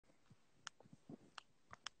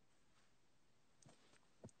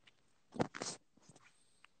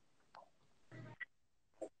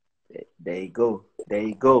There you go. There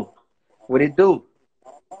you go. What it do?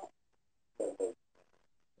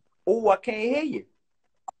 Oh, I can't hear you.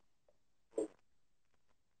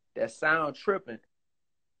 That sound tripping.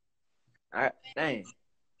 Dang.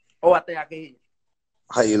 Oh, I think I can hear you.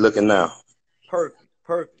 How you looking now? Perfect.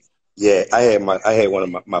 Perfect. Yeah, I had one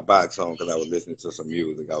of my box on because I was listening to some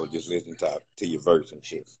music. I was just listening to your verse and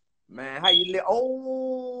shit. Man, how you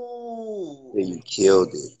Oh. Yeah, you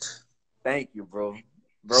killed it. Thank you, bro.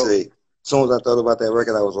 See, as soon as I thought about that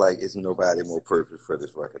record, I was like, "It's nobody more perfect for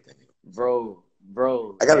this record than you." Bro.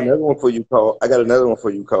 I got another one for you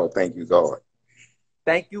called "Thank You God."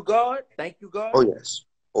 Thank you, God. Thank you, God. Oh yes,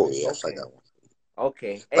 okay. I got one.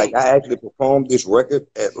 Okay. Like Hey. I actually performed this record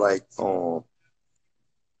at like some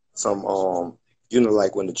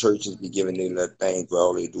like when the churches be giving their little things where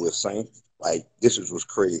all they do is sing. Like this was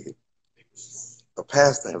crazy. A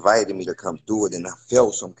pastor invited me to come do it, and I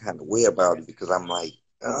felt some kind of way about it because I'm like,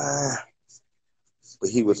 but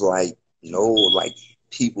he was like, no, like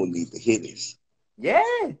people need to hear this. Yeah,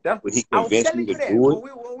 But he I was convinced telling me you to that do it. when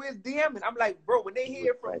we was DMing. I'm like, bro, when they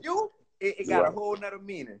hear it from Like, you, it you're got a right. whole nother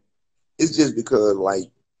meaning. It's just because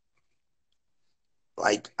like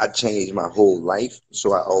I changed my whole life,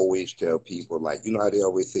 so I always tell people like, you know how they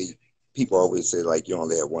always say, people always say like you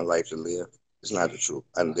only have one life to live. It's not the truth.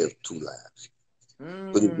 I lived two lives,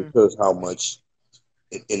 but it's because how much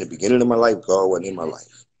in the beginning of my life, God wasn't in my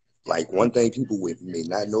life. Like one thing people may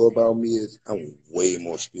not know about me is I'm way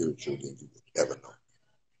more spiritual than you would ever know.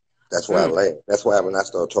 That's why I laugh. That's why when I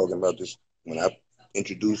started talking about this, when I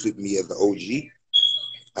introduced it me as the OG,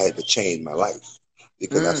 I had to change my life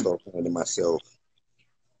because I started saying to myself,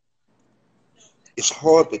 it's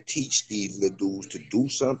hard to teach these little dudes to do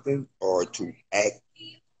something or to act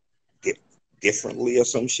differently or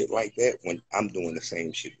some shit like that when I'm doing the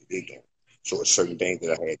same shit that they're doing. So it's certain things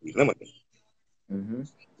that I had to eliminate.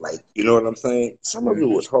 Like, you know what I'm saying? Some of it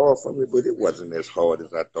was hard for me, but it wasn't as hard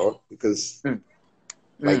as I thought because,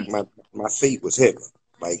 like, my faith was heavy.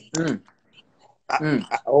 Like,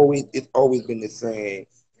 it's always been the same.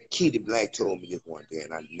 Kitty Black told me this one day,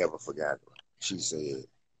 and I never forgot it. She said,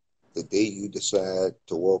 the day you decide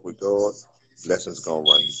to walk with God, blessings gonna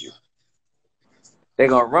run to you. They're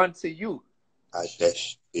gonna run to you.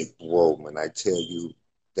 It broke when I tell you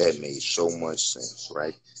that made so much sense,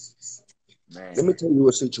 right? Man. Let me tell you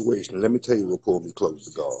a situation. Let me tell you what pulled me close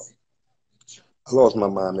to God. I lost my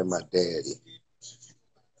mom and my daddy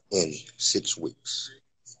in 6 weeks.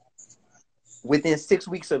 Within 6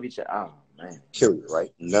 weeks of each other. Oh man. Period,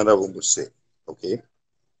 right? None of them was sick. Okay.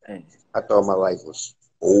 Man. I thought my life was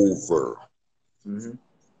over.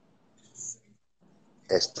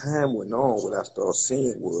 As time went on, what I started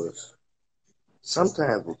seeing was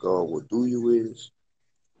sometimes what God will do you is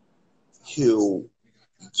he'll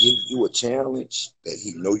give you a challenge that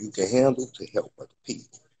he know you can handle to help other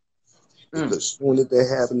people. Because soon as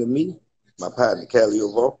that happened to me, my partner Callie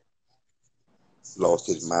Oval lost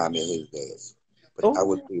his mom and his dad. But I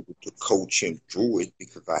was able to coach him through it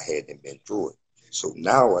because I hadn't been through it. So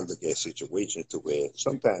now I look at situations to where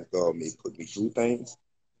sometimes God may put me through things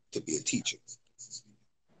to be a teacher.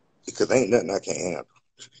 Because ain't nothing I can't handle.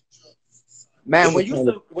 Man,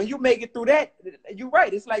 when you make it through that, you're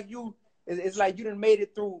right. It's like you done made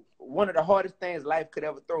it through one of the hardest things life could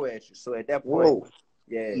ever throw at you. So at that point,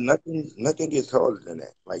 nothing gets harder than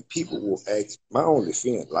that. Like people will ask, my only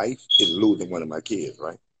fear in life is losing one of my kids,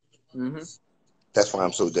 right? That's why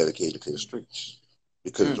I'm so dedicated to the streets.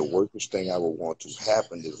 Because the worst thing I would want to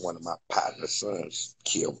happen is one of my partner's sons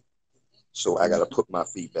killed. So I got to put my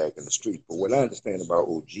feet back in the street. But what I understand about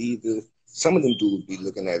OGs is some of them dudes be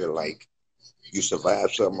looking at it like you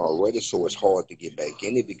survived something already, so it's hard to get back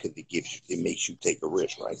in it because it makes you take a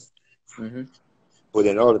risk, right? But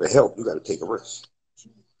in order to help, you got to take a risk.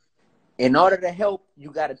 In order to help, you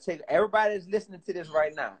got to take. Everybody that's listening to this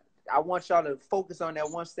right now, I want y'all to focus on that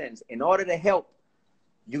one sentence. In order to help,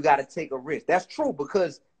 you got to take a risk. That's true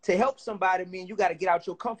because to help somebody means you got to get out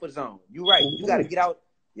your comfort zone. You're right. You got to get out.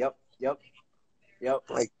 Yep.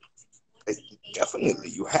 Like definitely,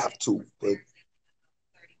 you have to. But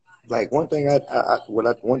like one thing that I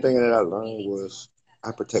learned was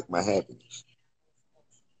I protect my happiness.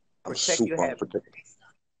 I'm super protective.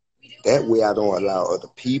 That way, I don't allow other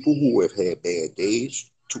people who have had bad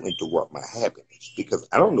days to interrupt my happiness because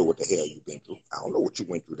I don't know what the hell you've been through. I don't know what you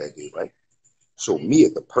went through that day, right? So me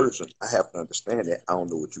as a person, I have to understand that I don't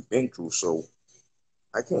know what you've been through, so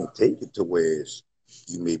I can't take it to where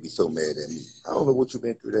you may be so mad at me. I don't know what you've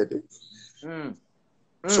been through that day.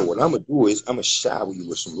 So what I'm gonna do is I'm gonna shower you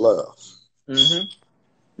with some love, and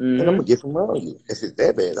I'm gonna get from around you. If it's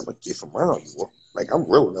that bad, I'm gonna get from around you. Like I'm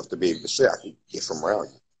real enough to be able to say I can get from around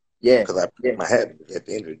you. Yeah. Because I Yeah. protect my happiness. At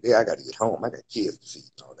the end of the day, I got to get home. I got kids to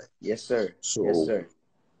feed and all that. Yes, sir. Yes, So sir.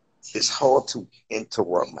 it's hard to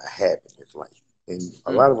interrupt my happiness. Like, and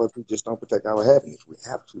a Mm. lot of us, we just don't protect our happiness. We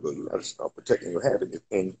have to, though. You got to start protecting your happiness.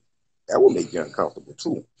 And that will make you uncomfortable,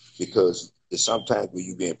 too. Because it's sometimes where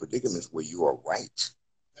you be in predicaments where you are right,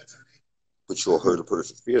 but you'll hurt a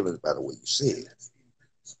person's feelings by the way you say it.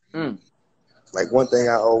 Mm. Like, one thing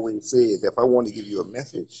I always say is if I want to give you a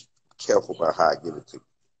message, be careful about how I give it to you. You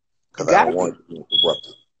Because I gotta don't be. want it to be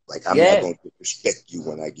interrupted. Like, I'm not Yeah. going to disrespect you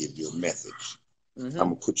when I give you a message. Mm-hmm. I'm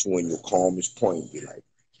going to put you in your calmest point and be like,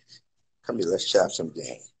 come here, let's chop some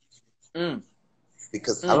game. Mm.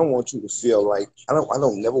 Because I Mm. don't want you to feel like, I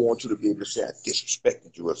don't never want you to be able to say I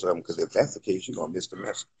disrespected you or something. Because if that's the case, you're going to miss the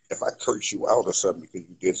message. If I curse you out or something because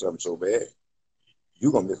you did something so bad,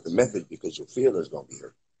 you're going to miss the message because your feelings going to be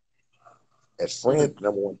hurt. As Mm. friends, the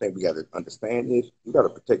number one thing we got to understand is you got to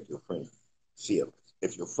protect your friend's feelings.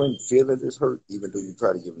 If your friend's feelings is hurt, even though you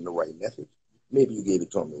try to give them the right message, maybe you gave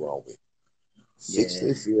it to them the wrong way. Fix Yeah.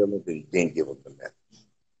 their feelings and then give them the message.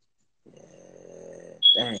 Yeah.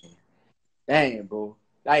 Dang. Dang, bro.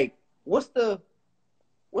 Like, what's the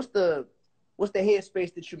what's the what's the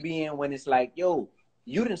headspace that you be in when it's like, yo,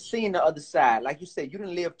 you didn't see the other side. Like you said, you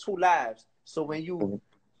didn't live two lives. So when you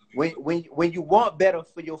Mhm. when you want better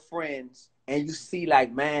for your friends and you see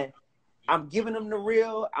like, man, I'm giving them the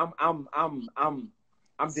real,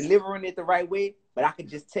 I'm delivering it the right way, but I could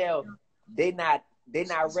just tell they not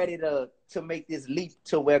ready to make this leap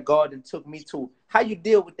to where God and took me to. How you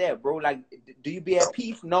deal with that, bro? Like, do you be at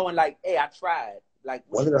peace knowing like, hey, I tried? Like,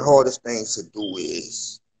 what One you of the do? hardest things to do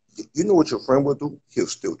is, you know what your friend will do? He'll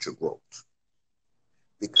stilt your growth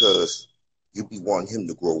because you be wanting him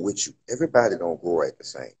to grow with you. Everybody don't grow at the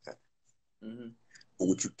same time. Mm-hmm. But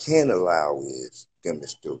what you can allow is them to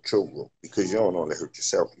stilt your growth because you don't only hurt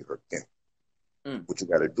yourself, you hurt them. Mm. What you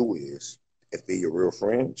got to do is, if they're your real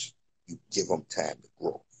friends, you give them time to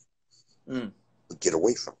grow. Mm. But get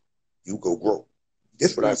away from them. You go grow.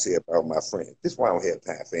 This is what I Mm. say about my friends. This is why I don't have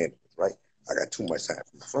time for enemies, right? I got too much time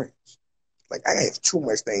for my friends. Like, I have too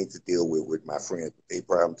much things to deal with my friends. They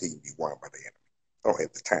problem to be won by the enemy. I don't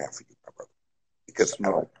have the time for you, my brother. Because I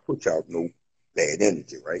Smart. don't put out no bad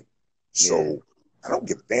energy, right? Yeah. So I don't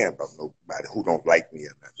give a damn about nobody who don't like me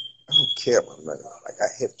or nothing. I don't care about nothing. Like, I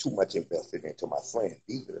have too much invested into my friends.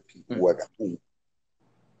 These are the people Mm. who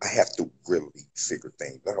I have to really figure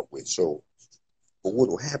things out with. So, but what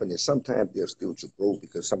will happen is sometimes they'll still to grow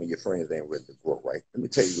because some of your friends ain't ready to grow, right? Let me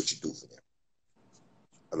tell you what you do for them.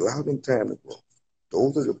 Allow them time to grow.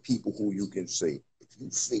 Those are the people who you can say, if you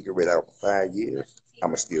figure it out in 5 years, I'm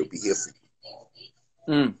going to still be here for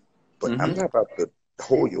you. Mm. But I'm Mm-hmm. not about to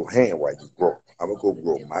hold your hand while you grow. I'm going to go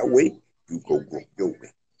grow my way, you go grow your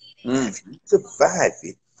way. Now, Mm. if you survive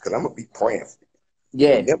it, because I'm going to be praying for you,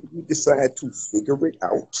 Yeah. whenever you decide to figure it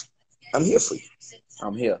out, I'm here for you.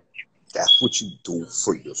 I'm here. That's what you do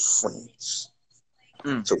for your friends.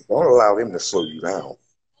 Mm. So don't allow them to slow you down.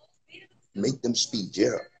 Make them speed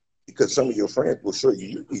you up. Because some of your friends will show you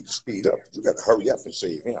you need to speed up. You got to hurry up and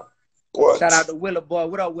save him. Shout out But to Willa Boy.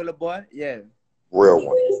 What up, Willa Boy? Yeah. real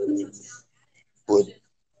one. But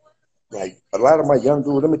like a lot of my young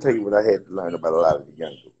dudes, let me tell you what I had to learn about a lot of the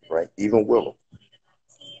young dudes, right? Even Willow.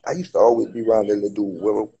 I used to always be around that little dude,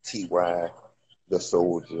 Willow, T.Y., the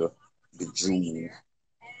soldier, the Jew,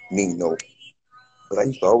 Nino. But I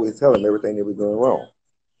used to always tell him everything they were doing wrong.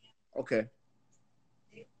 Okay.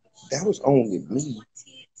 That was only me,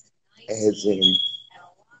 as in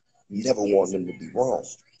never wanting them to be wrong.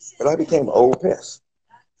 But I became an old pest.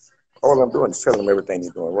 All I'm doing is telling them everything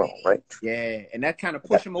they're doing wrong, right? Yeah, and that kind of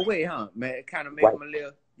push them away, huh? Man, it kind of make Right. them a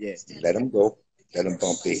little, yeah. Let them go. Let them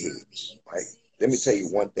bump their heads, right? Let me tell you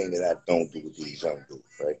one thing that I don't do with these young dudes,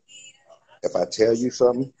 right? If I tell you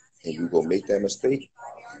something and you go make that mistake,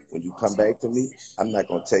 when you come back to me, I'm not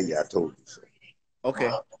going to tell you I told you so. Okay.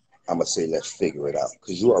 I'm going to say, let's figure it out.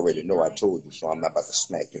 Because you already know I told you so. I'm not about to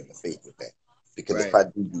smack you in the face with that. Because if Right. I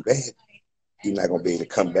do that, you're not going to be able to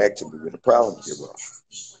come back to me with a problem with your rough.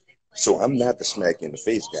 So I'm not the smack you in the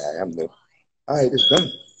face guy. I'm the, all right, it's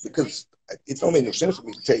done. Because it don't make no sense for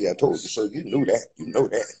me to tell you I told you so. You knew that. You know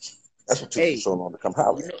that. That's what took you Hey, so long to come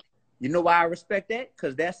holler. you know why I respect that?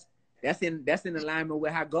 Because that's in alignment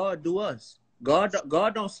with how God do us. God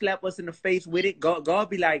don't slap us in the face with it. God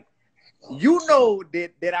be like, you know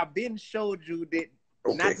that I've been showed you that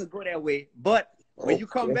Okay. not to go that way. But when you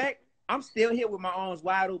come Okay. back, I'm still here with my arms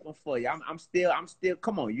wide open for you. I'm still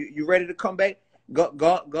come on. You ready to come back?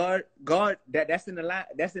 God, that's in the line.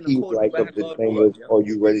 That's in He's accordance like, with how of the God do thing us. of, Yeah. are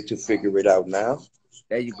you ready to figure it out now?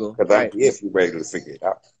 There you go. Because I'm Right. here if you're ready to figure it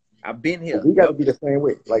out. I've been But here. we got to Yep. be the same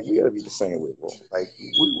way. Like, we got to be the same way, bro. Like,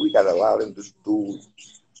 we got to allow them to do.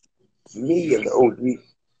 Me and the OG,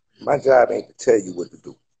 my job ain't to tell you what to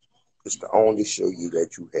do. It's to only show you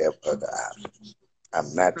that you have other options.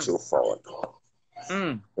 I'm not your father.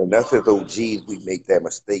 Mm, And that's as OGs, we make that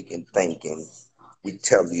mistake in thinking we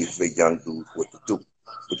tell these the young dudes what to do,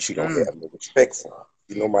 but you don't mm, have no respect for them.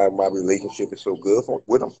 You know, my relationship is so good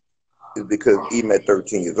with them is because even at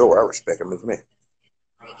 13 years old, I respect him as a man.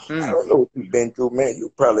 I mm. don't know what you've been through, man.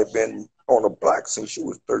 You've probably been on a block since you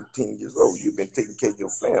was 13 years old. You've been taking care of your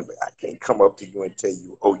family. I can't come up to you and tell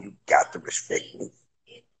you, oh, you got to respect me.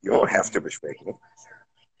 You don't have to respect me.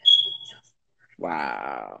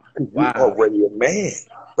 Wow. Because you Wow. already a man.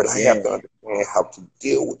 But I have Yeah. to understand how to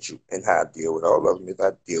deal with you. And how I deal with all of them is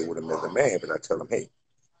I deal with them as a man. But I tell them, hey,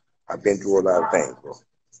 I've been through a lot of things, bro.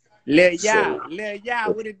 So, Lil Ya,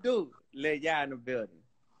 what it do? Lil Ya in the building.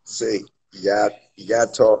 say, y'all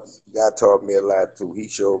taught me a lot too. He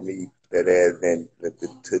showed me that as in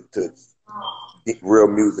to get real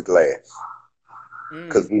music lasts.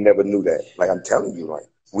 Because Mm. we never knew that. Like I'm telling you, like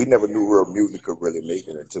we never knew real music could really make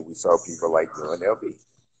it until we saw people like you and LB.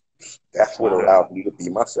 That's what Wow. allowed me to be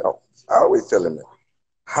myself. I always tell them that.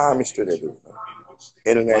 How I'm straight at it, man.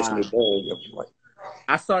 International Wow. game, like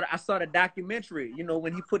I saw the documentary. You know,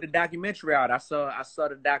 when he put the documentary out, I saw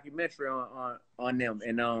the documentary on them,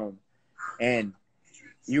 and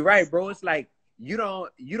you're right, bro. It's like you don't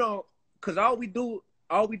because all we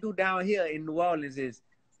do down here in New Orleans is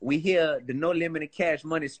we hear the no limit and cash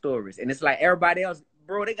money stories. And it's like everybody else,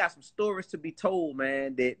 bro, they got some stories to be told,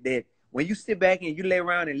 man. That when you sit back and you lay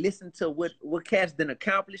around and listen to what Cash done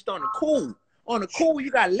accomplished on the cool. On the cool,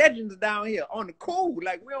 you got legends down here. On the cool,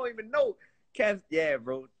 like we don't even know Cash. Yeah,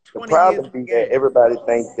 bro. the 20 years problem in the be that game. everybody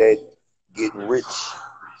thinks that getting rich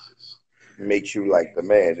makes you like the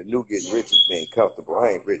man. The new getting rich is being comfortable. I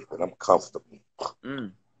ain't rich, but I'm comfortable.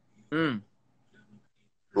 Mm, mm,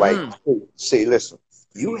 Like, mm. say, listen,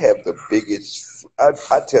 you have the biggest. I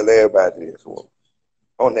tell everybody this one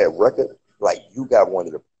on that record. Like, you got one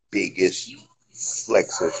of the biggest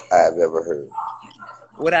flexes I've ever heard.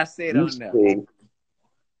 What I said You on there. say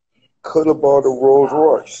could have bought a Rolls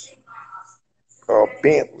Royce or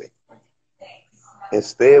Bentley.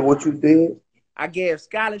 Instead, what you did, I gave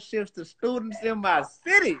scholarships to students in my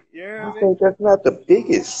city. You hear I me? think that's not the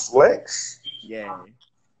biggest flex. Yeah,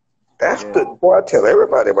 That's yeah. the boy. I tell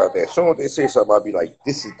everybody about that. As soon as they say something, I'll be like,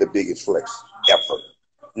 "This is the biggest flex ever."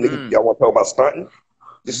 Nigga, Mm. y'all want to talk about stunting?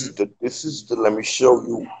 This Hmm. is the. Let me show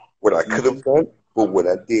you what I could Hmm. have done, but what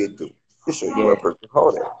I did do. To show you Yeah, what a person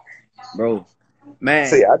hard at. bro. Man,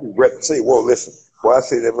 Say I regret. Say, well, listen. Well, I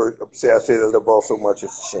say that. Say I say that about so much.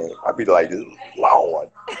 It's a shame. I be like, Lord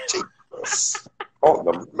Jesus, on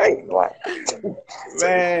the main line. Say,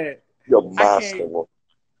 man. you're I monster. can't,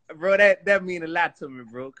 bro. That mean a lot to me,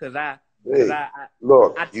 bro. Cause I, cause Hey, I, I,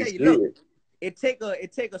 look, I you tell you, see look, it. it take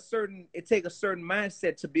a certain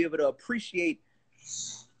mindset to be able to appreciate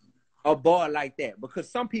a bar like that. Because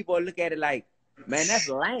some people look at it like, man, that's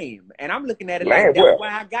lame, and I'm looking at it like Man, that's well,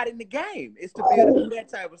 why I got in the game is to be able to do who that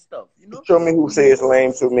type of stuff. You know? show me who says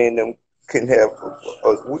lame so me and them can have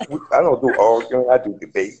I don't do arguing, I do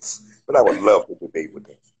debates, but I would love to debate with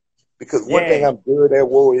them. Because one thing Yeah. I'm good at,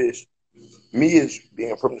 war is me is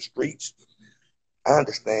being from the streets. I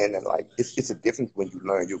understand that like it's a difference when you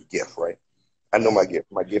learn your gift, right? I know my gift.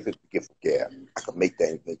 My gift is the gift of gab. I can make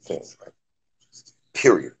things make sense, right?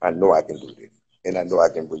 Period. I know I can do this. And I know I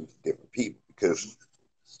can bring it to different people because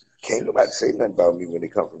can't nobody say nothing about me when they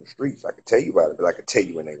come from the streets. I can tell you about it, but I can tell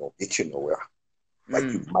you when they gonna get you nowhere.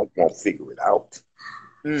 Like you Mm. might want to figure it out.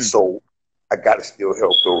 Mm. So I gotta still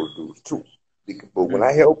help those dudes too. But when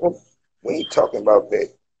I Mm. help them, we ain't talking about that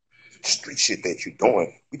street shit that you're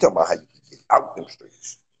doing. We talking about how you get out them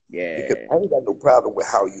streets. Because Yeah. I ain't got no problem with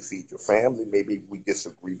how you feed your family. Maybe we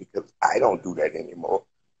disagree because I don't do that anymore.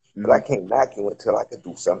 But I Mm. can't knock you until I can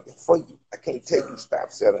do something for you. I can't tell you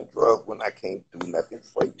stop selling drugs when I can't do nothing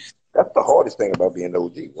for you. That's the hardest thing about being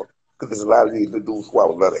OG. Because there's a lot of these dudes who I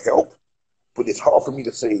would love to help, but it's hard for me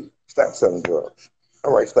to say stop selling drugs.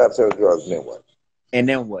 All right, stop selling drugs, and then what? And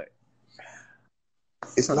then what?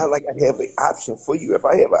 It's not like I have an option for you. If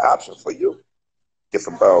I have an option for you,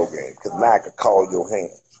 different ball game. Because now I could call your hand.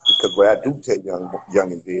 Because what I do tell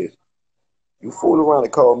youngins is, you fool around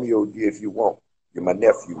and call me OG if you want. You're my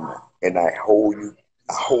nephew now, and I hold you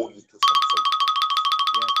to some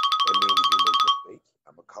Yep. that means when you make mistakes,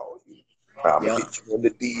 I'm gonna call you. I'm gonna Yep. hit you in the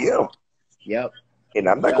DM, Yep. and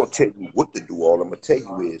I'm not Yep. gonna tell you what to do. All I'm gonna tell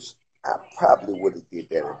you is I probably would have did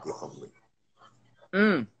that a different way.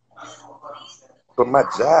 Mm. But my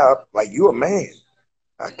job, like you a man,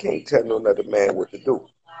 I can't tell no another man what to do.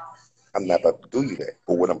 I'm not about to do you that.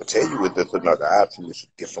 But what I'm gonna tell you is there's another option. There's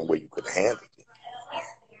a different way you could handle it.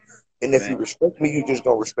 And if you Man. respect me, you just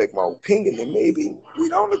don't respect my opinion, and maybe we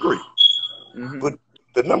don't agree. Mm-hmm. But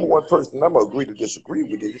the number one person I'm gonna agree to disagree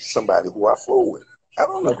with is somebody who I flow with. I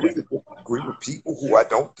don't agree Okay. to disagree with people who I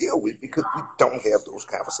don't deal with because we don't have those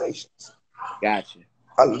conversations. Gotcha.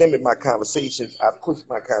 I limit my conversations. I push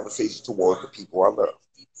my conversations towards the people I love.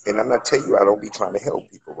 And I'm not telling you I don't be trying to help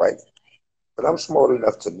people, right? But I'm smart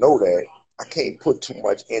enough to know that I can't put too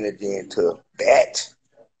much energy into that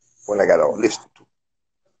when I got all this to do.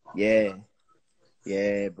 Yeah.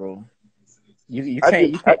 Yeah, bro. You I can't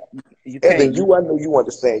just, you I, can't you Evan, can't you I know you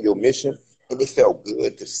understand your mission, and it felt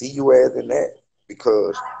good to see you as in that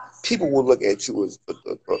because people will look at you as a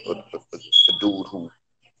dude who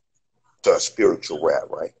does spiritual rap,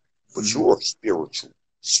 right? But mm-hmm. you're a spiritual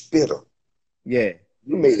spitter. Yeah.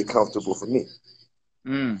 You made it comfortable for me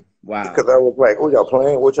Wow. because I was like, "Oh, y'all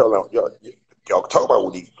playing? What y'all talk about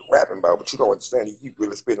what he's rapping about? But you don't understand. He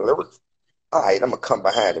really spitting lyrics. All right, I'm gonna come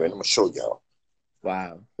behind him and I'm gonna show y'all.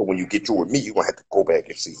 Wow. But when you get through with me, you're gonna have to go back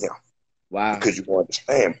and see him Wow. because you gonna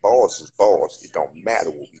understand. Boss is boss. It don't matter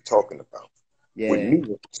what we talking about. With Yeah. me,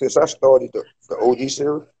 since I started the OG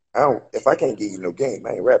series, I don't. If I can't give you no game,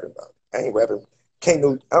 I ain't rapping about it. I ain't rapping. Can't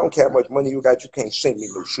no. I don't care how much money you got. You can't send me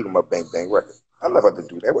no shoot 'em up bang bang record. I'm not about to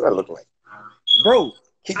do that. What I look like? Bro.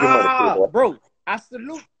 Keep your money, boy. Bro. I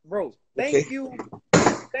salute, bro. Okay.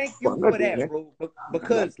 Thank Well, you I'm not for doing that, that. bro.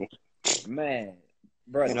 I'm not Because doing. man,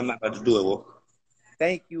 And brother, I'm not about to do it. Well,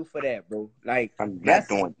 thank you for that, bro. Like I'm not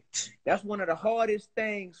doing it. that's one of the hardest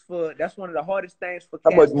things for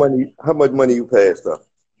How much cats to. money? How much money you passed up?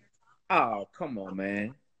 Oh, come on,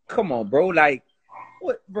 man. Come on, bro. Like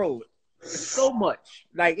what, bro? So much.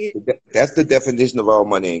 Like it. That's the definition of all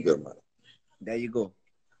money ain't good money. There you go.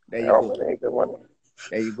 There you All go. money ain't good money.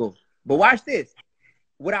 There you go. But watch this.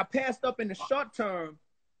 What I passed up in the short term,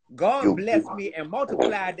 God You blessed me and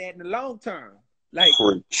multiplied that in the long term. Like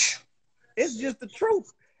preach. it's just the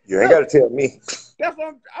truth. You ain't got Look, to tell me. that's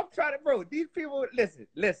what I'm trying to, bro. These people, listen,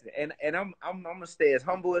 and I'm gonna stay as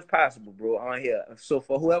humble as possible, bro, on here. So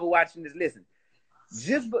for whoever watching this, listen,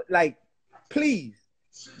 like, please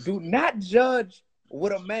do not judge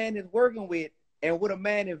what a man is working with and what a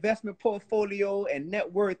man investment portfolio and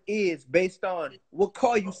net worth is based on what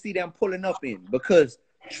car you see them pulling up in. Because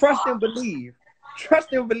trust and believe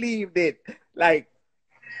that like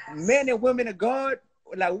men and women of God,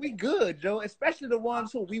 like we good, Joe, especially the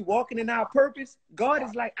ones who we walking in our purpose. God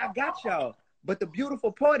is like, I got y'all. But the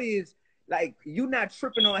beautiful part is like you not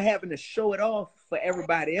tripping on having to show it off for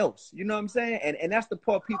everybody else. You know what I'm saying? And that's the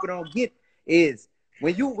part people don't get is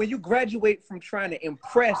when you graduate from trying to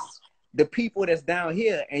impress the people that's down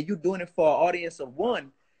here and you doing it for an audience of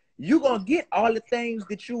one, you gonna get all the things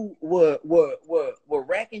that you were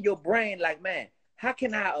racking your brain like, man, how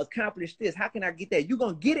can I accomplish this? How can I get that? You're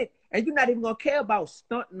gonna get it, and you're not even gonna care about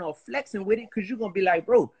stunting or flexing with it because you're gonna be like,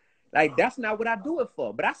 bro, like that's not what I do it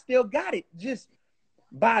for. But I still got it just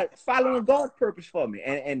by following God's purpose for me.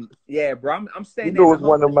 And yeah, bro, I'm You saying that in know, the it's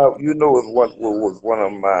one of humble. my. You know, it's what was one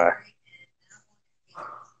of my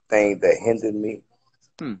things that hindered me.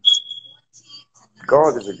 Hmm.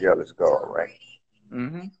 God is a jealous God, right?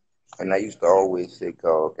 Mm-hmm. And I used to always say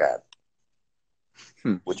God got me,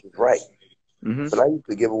 Hmm. which is right. Mm-hmm. But I used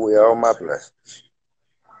to give away all my blessings.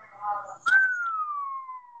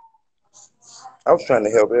 I was trying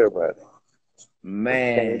to help everybody. When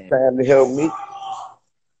it came Man, time to help me,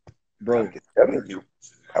 I'm bro. just telling you,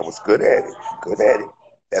 I was good at it. Good at it.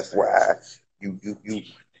 That's why you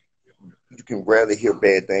can rarely hear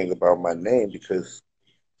bad things about my name because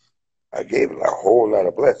I gave a whole lot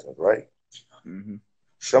of blessings, right? Mm-hmm.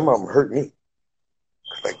 Some of them hurt me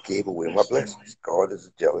because I gave away my blessings. God is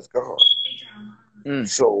a jealous God. Mm.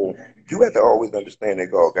 So you have to always understand that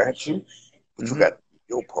God got you, but you Mm-hmm. got to do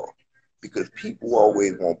your part. Because people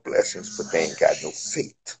always want blessings, but they ain't got no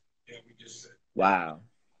faith. Wow.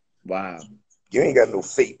 Wow. You ain't got no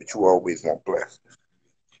faith, but you always want blessings.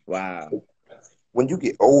 Wow. When you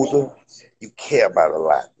get older, you care about a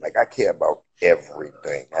lot. Like I care about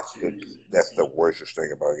everything. That's the worstest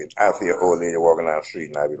thing about it. I see an old lady walking down the street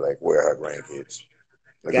and I be like, where are her grandkids?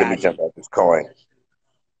 Like, let me Got jump out this car. And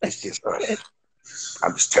it's just you. us.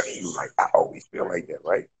 I'm just telling you, like, I always feel like that,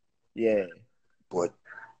 right? Yeah. But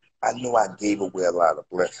I know I gave away a lot of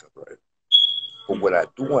blessings, right? But Hmm. what I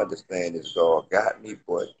do understand is God got me,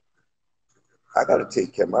 but I got to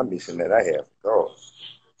take care of my mission that I have for God.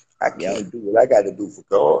 I Yep. can't do what I got to do for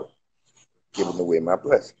God, giving away my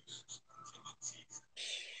blessings.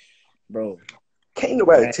 Bro. Can't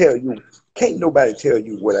nobody Man. tell you. Can't nobody tell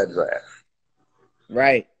you what I drive.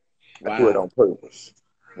 Right. I do it Wow. on purpose.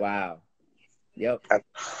 Wow. Yep.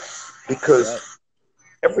 Because Yep.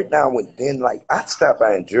 every now and then, like, I stopped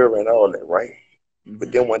by and jury and all that, right?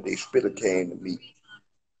 But Mm-hmm. then one day, Spitter came to me.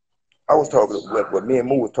 I was talking, what me and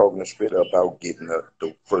Moo was talking to Spitter about getting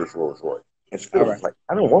the first Rolls Royce. And All Spitter right. was like,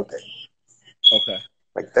 I don't want that. Okay.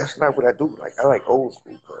 Like, that's not what I do. Like, I like old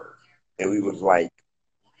school cars. And we was like,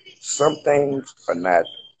 some things are not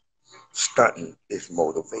stunting, it's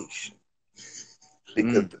motivation.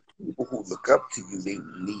 Because Mm. the people who look up to you, they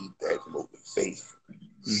need that motivation.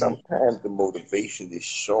 Mm-hmm. Sometimes the motivation is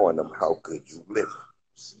showing them how good you live.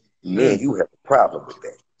 Me and Mm. you have a problem with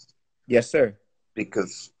that Yes, sir.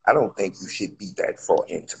 because I don't think you should be that far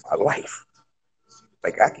into my life.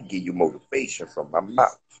 Like I can give you motivation from my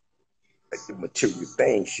mouth. Like the material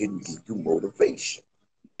things shouldn't give you motivation.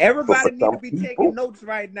 But Everybody for need to some be taking people, notes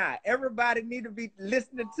right now. Everybody need to be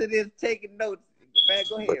listening to this, taking notes. Man,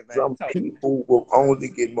 go but ahead, man. some Talk. people will only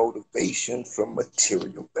get motivation from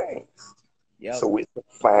material things. Yep. So it's a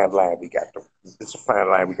fine line we got to it's a fine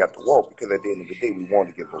line we got to walk because at the end of the day we want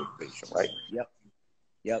to get motivation, right? Yep.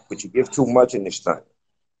 Yep. But you give too much and it's done.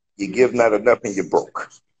 You give not enough and you're broke.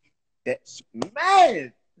 That,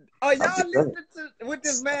 man. Oh, I'm y'all just saying. listening to what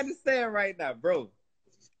this man is saying right now, bro.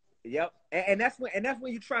 Yep. And that's when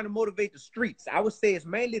you're trying to motivate the streets. I would say it's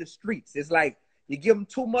mainly the streets. It's like you give them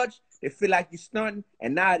too much, they feel like you're stunting,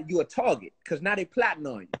 and now you're a target because now they plotting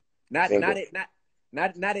on you. Not not Bingo. it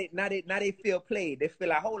not now they feel played. They feel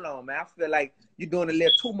like, hold on, man. I feel like you're doing a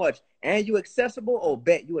little too much. And you accessible, or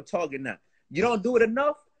bet you a target now. You don't do it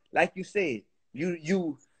enough, like you said.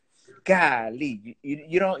 You golly,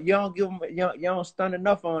 you don't give them you don't stun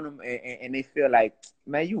enough on them, and they feel like,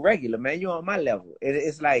 man, you regular, man, you on my level.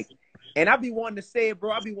 It's like, and I be wanting to say it,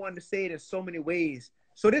 bro. I be wanting to say it in so many ways.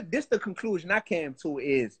 So this the conclusion I came to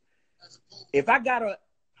is if I gotta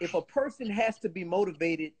if a person has to be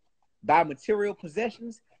motivated by material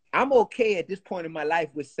possessions, I'm okay at this point in my life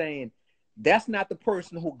with saying that's not the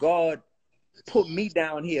person who God put me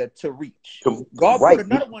down here to reach. God put Right.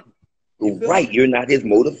 another one. You feel me? Right. You're not his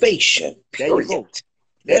motivation. There you Period. go.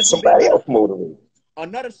 Let There's gonna be somebody else motivate.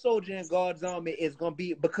 another soldier in God's army is gonna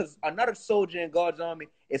be because another soldier in God's army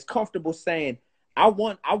is comfortable saying, I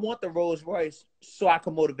want the Rolls Royce so I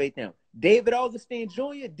can motivate them. David Augustine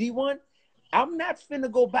Jr., D1, I'm not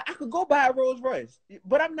finna go buy. I could go buy a Rolls Royce,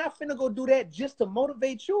 but I'm not finna go do that just to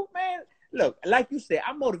motivate you, man. Look, like you said,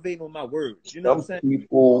 I'm motivating with my words. You know what I'm Some saying?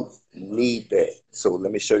 people need that. So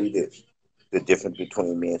let me show you this. The difference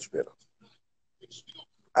between me and Spitter.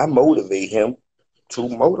 I motivate him to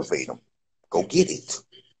motivate him. Go get it.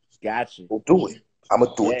 Gotcha. Go do it. I'm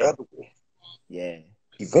gonna do it Yeah, the other way. yeah,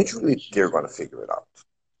 Eventually they're gonna figure it out.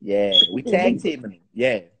 yeah. We They tag need it. teaming.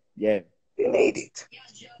 Yeah, yeah, They need it.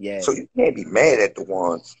 yeah, So you can't be mad at the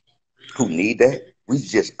ones who need that. We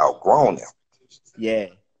just outgrown them. yeah.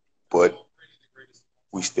 But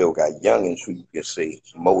we still got youngins who you can say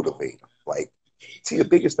motivate them. Like, see, the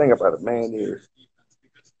biggest thing about a man is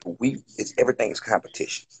it's everything is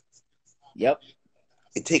competition. Yep.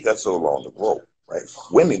 It take us so long to grow, right?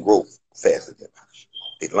 Women grow faster than us.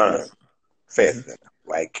 They learn Yes. faster Mm-hmm. than us.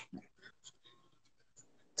 Like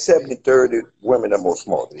 70-30, women are more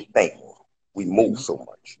smarter. They think more. We move so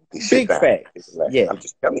much. They sit Big down. They facts. relax. Yeah. I'm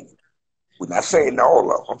just telling you. We're not saying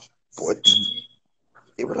all of them, but Mm-hmm.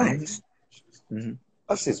 they relax. Mm-hmm.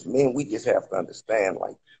 Us as men, we just have to understand,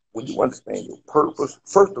 like, when you understand your purpose,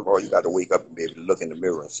 first of all, you got to wake up and be able to look in the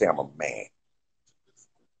mirror and say, I'm a man.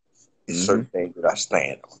 There's Mm-hmm. certain things that I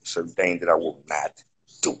stand on, certain things that I will not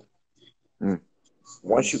do. Mm-hmm.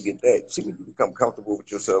 Once you get that, see, when you become comfortable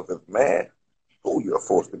with yourself as a man, oh, you're a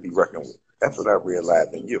force to be reckoned with. That's what I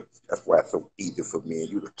realized in you. That's why it's so easy for me and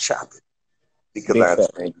you to chop it. Because Big I facts.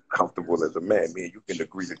 understand you're comfortable as a man. Me and you can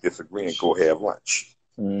agree to disagree and go have lunch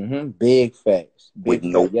Mm-hmm. Big facts. with Big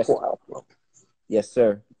no facts. Yes. problem. Yes,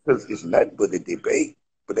 sir. Because it's nothing but a debate.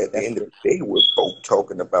 But at the That's end of it. the day, we're both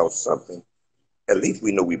talking about something. At least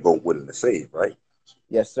we know we're both willing to save, right?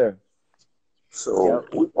 Yes, sir. So Yep.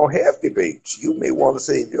 we're going to have debates. You may want to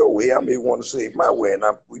save your way. I may want to save my way. And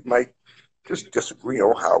we might just disagree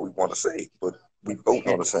on how we want to save. But we both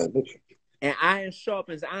on And, the same mission. and iron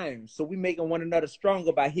sharpens iron. So we making one another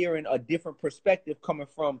stronger by hearing a different perspective coming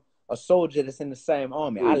from a soldier that's in the same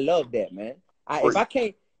army. I Free, love that, man. I free.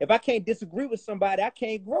 if I can't disagree with somebody, I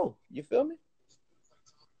can't grow. You feel me?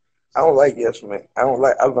 I don't like yes, man. I don't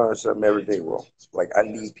like. I learn something every day, bro. Like I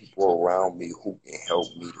need people around me who can help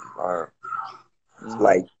me to learn. Mm-hmm.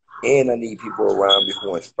 Like, and I need people around me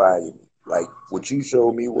who inspire me. Like what you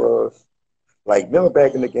showed me was like, remember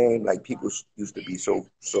back in the game, like people used to be so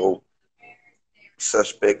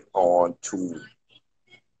suspect on to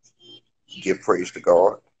give praise to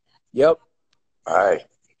God. Yep. All right.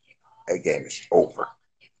 that game is over.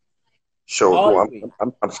 So Always.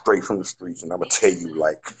 I'm straight from the streets, and I'm gonna tell you,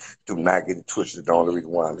 like, do not get it twisted. The only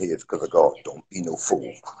reason why I'm here is because of God. Don't be no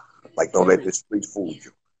fool. Like, don't let the streets fool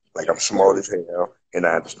you. Like, I'm smart as hell, and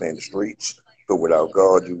I understand the streets, but without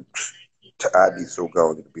God, I'd be so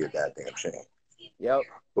gone to be a goddamn shame. Yep.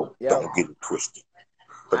 So Yep. don't get it twisted.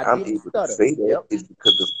 But I I'm didn't able to stutter. say that Yep. is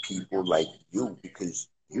because of people like you, because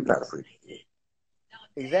you're not afraid of it.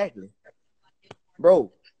 Exactly.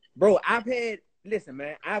 Bro, listen,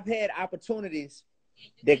 man, I've had opportunities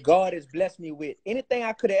that God has blessed me with. Anything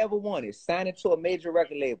I could have ever wanted, signing to a major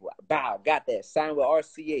record label. Bow, got that. Signed with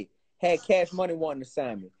RCA. Had Cash Money wanting to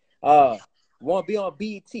sign me. Want to be on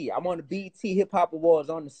BET. I'm on the BET Hip Hop Awards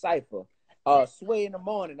on the Cypher. Sway in the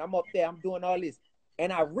morning. I'm up there. I'm doing all this.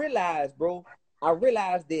 And I realized, bro,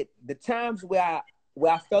 that the times where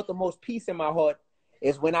I felt the most peace in my heart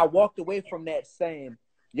is when I walked away from that saying,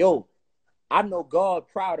 yo, I know God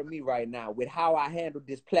proud of me right now with how I handled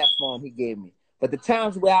this platform he gave me. But the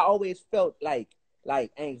times where I always felt like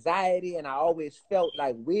anxiety and I always felt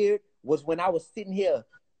like weird was when I was sitting here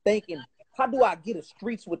thinking, how do I give the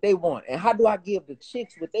streets what they want? And how do I give the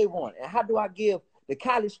chicks what they want? And how do I give the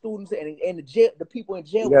college students and the people in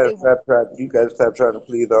jail what they want? You gotta stop trying to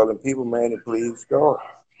please all them people, man, and please God.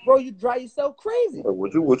 Bro, you drive yourself crazy.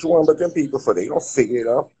 What you want about them people for? They don't figure it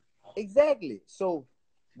out. Exactly. So,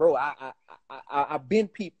 bro, I been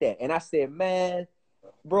peeped that, and I said, man,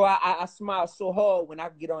 bro, I smile so hard when I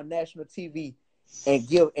get on national TV and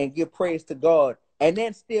give praise to God, and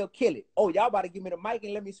then still kill it. Oh, y'all about to give me the mic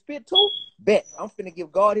and let me spit too? Bet I'm finna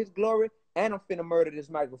give God His glory, and I'm finna murder this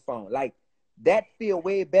microphone. Like that feel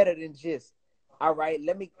way better than just. All right,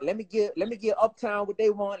 let me give Uptown what they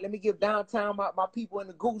want. Let me give downtown my people in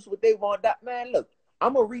the Goose what they want. That man, look,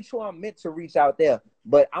 I'm gonna reach who I'm meant to reach out there,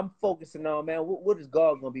 but I'm focusing on, man, what is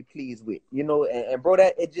God gonna be pleased with, you know? And bro,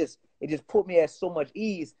 that it just put me at so much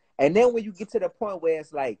ease. And then when you get to the point where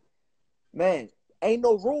it's like, man, ain't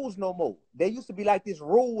no rules no more. There used to be like this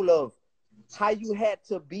rule of how you had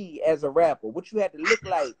to be as a rapper, what you had to look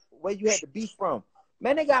like, where you had to be from.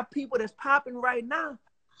 Man, they got people that's popping right now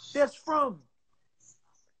that's from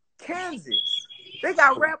Kansas. They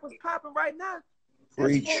got rappers popping right now.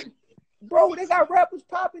 Bro, they got rappers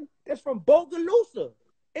popping that's from Bogalusa.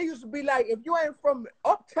 It used to be like, if you ain't from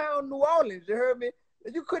uptown New Orleans, you heard me?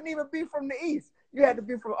 You couldn't even be from the East. You had to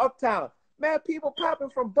be from uptown. Man, people popping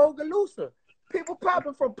from Bogalusa. People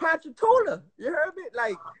popping from Ponchatoula. You heard me?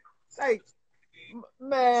 Like,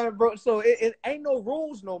 man, bro. So it ain't no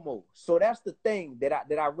rules no more. So that's the thing that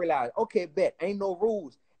I realized. Okay, bet ain't no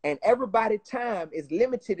rules, and everybody's time is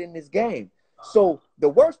limited in this game. So the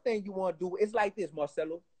worst thing you want to do is like this,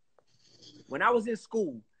 Marcelo. When I was in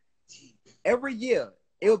school, every year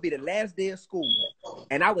it would be the last day of school,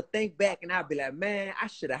 and I would think back and I'd be like, man, I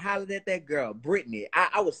should have hollered at that girl, Brittany.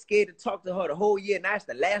 I was scared to talk to her the whole year. Now it's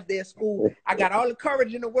the last day of school. I got all the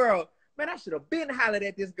courage in the world. Man, I should have been hollered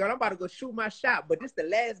at this girl. I'm about to go shoot my shot, but this the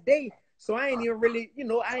last day, so I ain't even really, you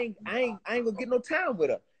know, I ain't gonna get no time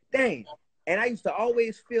with her. Dang. And I used to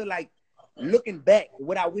always feel like, looking back,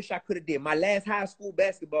 what I wish I could have did. My last high school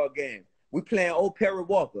basketball game, we playing Old Perry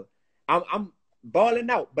Walker. I'm balling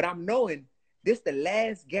out, but I'm knowing this the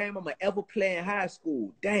last game I'm gonna ever play in high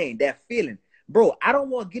school. Dang, that feeling. Bro, I don't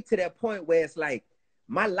want to get to that point where it's like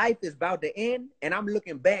my life is about to end and I'm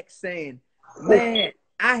looking back saying, man,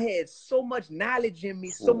 I had so much knowledge in me,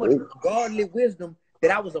 so much godly wisdom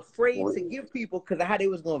that I was afraid to give people because of how they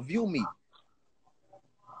was gonna view me.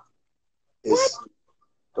 It's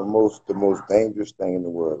the most dangerous thing in the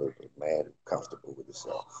world is a man who's comfortable with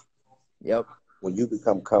himself. Yep. When you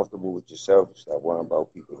become comfortable with yourself, you start worrying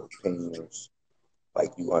about people's opinions. Like,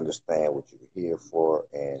 you understand what you're here for,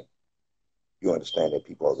 and you understand that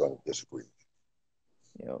people are going to disagree.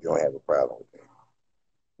 Yep. You don't have a problem with that.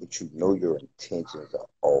 But you know your intentions are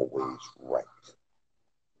always right.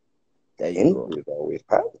 There you Energy go. is always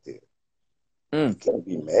positive. You can't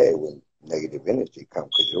be mad when negative energy comes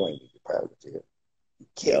because you ain't positive. You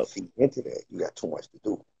can't feed into that. You got too much to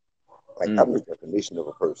do. Like, I'm the definition of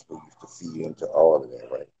a person who used to feed into all of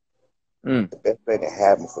that, right? The best thing that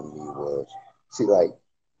happened for me was, see, like,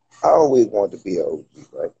 I always wanted to be an OG,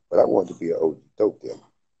 right? But I wanted to be an OG dope dealer.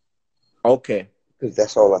 Okay. Because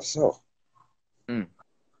that's all I saw.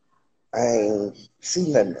 I ain't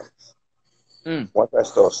see nothing else. Once I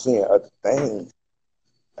start seeing other things,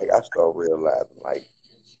 like, I start realizing, like,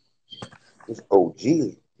 this OG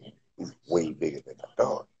is way bigger than I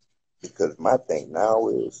thought. Because my thing now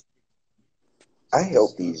is, I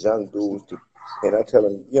help these young dudes and I tell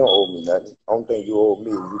them, you don't owe me nothing. The only thing you owe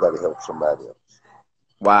me is you got to help somebody else.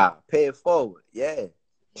 Wow. Pay it forward. Yeah.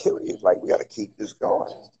 Period. Like, we got to keep this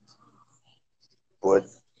going. But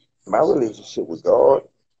my relationship with God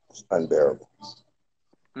was unbearable.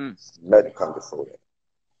 Mm. Nothing come before that.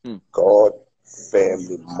 Mm. God,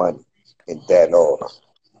 family, money, in that order.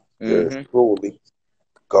 There is Mm-hmm. truly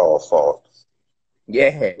God fault.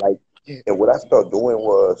 Yeah. Like, and what I started doing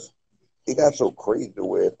was, it got so crazy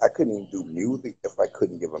where I couldn't even do music if I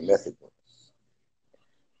couldn't give a message.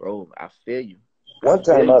 Bro, I feel you. I One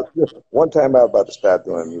feel time I, you. listen, one time I was about to start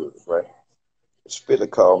doing music, right? The Spitter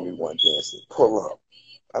called me one day and said, "Pull up."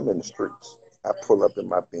 I'm in the streets. I pull up in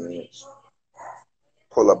my Benz.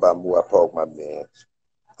 Pull up by me. I park my Benz.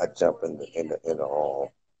 I jump in the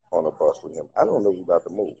on a bus with him. I don't know who's about to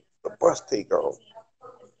move. The bus take off.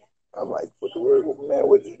 I'm like, "What the word, man?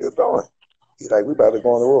 What you doing?" He's like, "We about to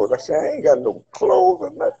go on the road." I said, "I ain't got no clothes or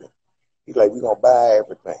nothing." He's like, "We gonna buy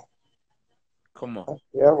everything." Come on. I said,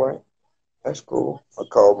 "Yeah, all right. That's cool." I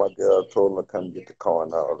called my girl, told her to come get the car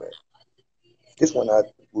and all that. This one,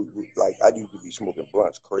 like, I used to be smoking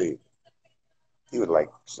blunts crazy. He was like,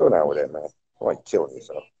 "Slow down with that, man. I'm like killing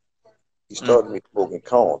yourself." He Mm. started me smoking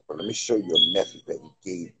cones, but let me show you a message that he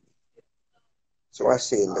gave me. So I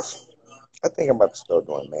said, "Listen, I think I'm about to start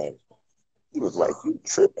doing management." He was like, "You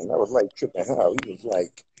tripping?" I was like, "Tripping how?" He was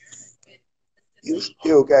like, "You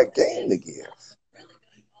still got game to give."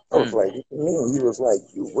 I was Mm. like, "What you mean?" He was like,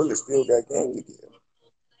 "You really still got game to give."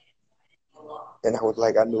 And I was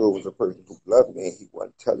like, I knew it was a person who loved me and he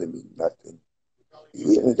wasn't telling me nothing. He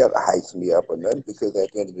didn't got to hype me up or nothing because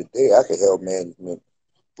at the end of the day, I could help management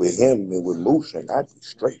with him and with Moose and I'd be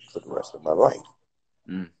straight for the rest of my life.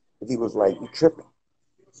 Mm. But he was like, "You tripping.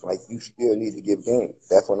 Like, you still need to give game."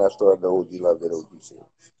 That's when I started the OG Love That OG series.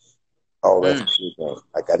 All that's Mm. good game.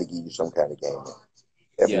 I got to give you some kind of game.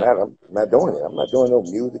 If Yeah. not, I'm not doing it. I'm not doing no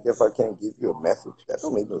music if I can't give you a message. That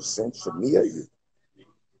don't make no sense for me or you.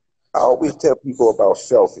 I always tell people about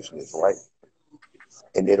selfishness, right?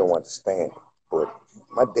 And they don't understand it. But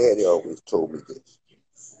my daddy always told me this.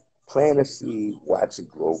 Plant a seed, watch it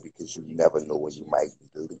grow because you never know when you might be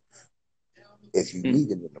the leaf. If you Mm. need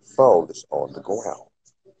it in the fall, it's on the ground.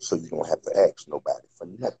 So you don't have to ask nobody for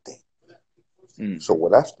nothing. Mm. So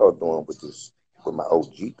what I start doing with my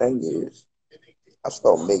OG thing is, I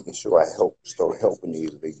start making sure start helping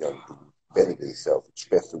these big young dudes better themselves,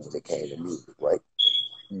 especially when they came to music, right?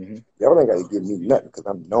 Mm-hmm. Y'all ain't got to give me nothing because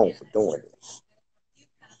I'm known for doing this.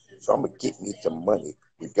 So I'm going to get me some money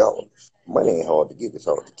regardless. Money ain't hard to get, it's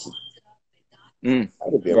hard to keep. Mm.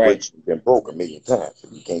 I'd have been Right. rich and been broke a million times,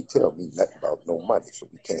 but you can't tell me nothing about no money, so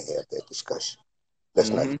we can't have that discussion.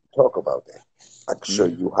 Let's not Mm-hmm. even talk about that. I can show Mm-hmm.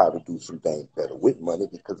 you how to do some things better with money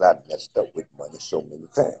because I messed up with money so many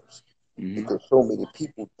times. Mm-hmm. Because so many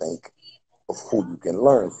people think of who you can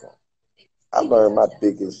learn from. I learned my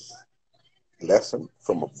biggest lesson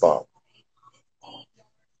from a bum.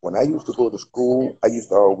 When I used to go to school, I used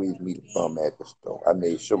to always meet a bum at the store. I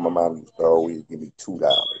made sure my mom used to always give me $2,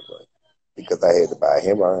 right? Because I had to buy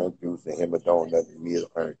him an orange juice and him a donut and me an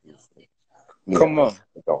orange juice. Me Come a on.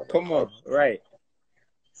 donut, Come right? on. Right.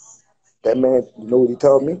 That man, you know what he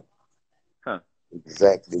taught me? Huh.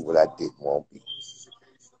 Exactly what I didn't want to be.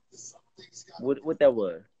 What that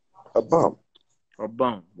was? A bum. Or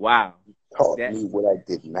bum. Wow. Taught That me what I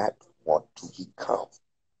did not want to become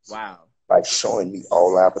wow. by showing me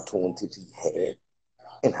all the opportunities he had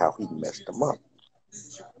and how he messed them up.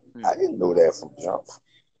 Mm. I didn't know that from jump,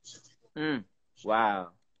 Mm.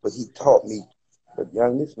 Wow. but he taught me, but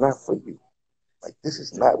young, this is not for you. Like, this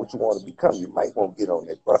is not what you want to become. You might want to get on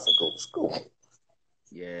that bus and go to school.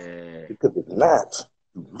 Yeah. Because if not,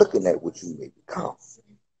 you're looking at what you may become.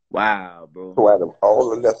 Wow, bro. So out of all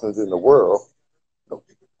the lessons in the world,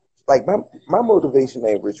 like my motivation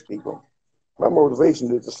ain't rich people. My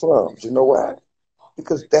motivation is the slums. You know why?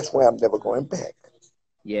 Because that's where I'm never going back.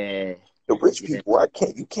 Yeah. The rich Yeah. people,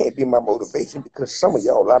 you can't be my motivation because some of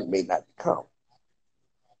y'all I may not become.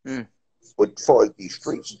 Mm. But as far as these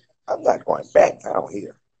streets, I'm not going back down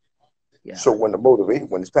here. Yeah. So when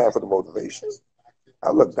when it's time for the motivation,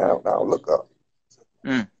 I look down, I don't look up.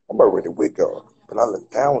 Mm. I'm already with God, but I look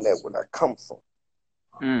down at where I come from.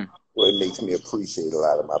 Mm. Well, it makes me appreciate a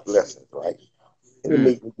lot of my blessings, right? And it Mm.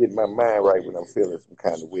 makes me get my mind right when I'm feeling some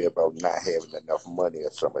kind of way about not having enough money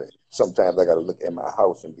or something. Sometimes I got to look at my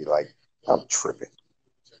house and be like, I'm tripping.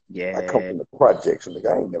 I come Yeah. from the projects and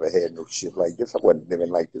I ain't never had no shit like this. I wasn't living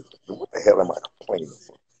like this. What the hell am I complaining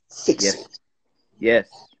for? Fix Yes. it.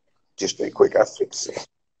 Yes. Just that quick, I fix it.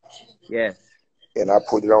 Yes. And I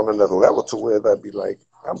put it on another level to where I'd be like,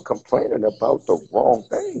 I'm complaining about the wrong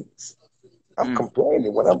things. I'm Mm.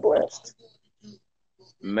 complaining when I'm blessed.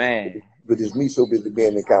 Man. But it's me so busy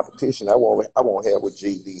being in competition, I won't have what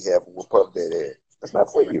Jay-Z have or what Puff Daddy had. That's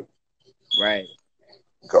not for you. Right.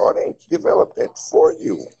 God ain't developed that for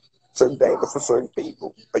you. Certain things are for certain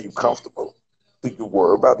people. Are you comfortable? Do you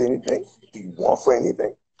worry about anything? Do you want for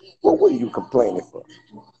anything? Well, what are you complaining for?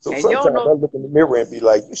 So And you don't sometimes I know, look in the mirror and be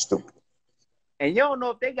like, you stupid. and you don't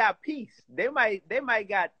know if they got peace. They might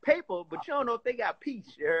got paper, but you don't know if they got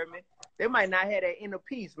peace. You heard me? They might not have that inner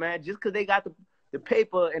peace, man. Just because they got the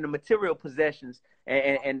paper and the material possessions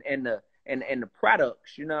and the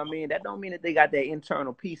products, you know what I mean? That don't mean that they got that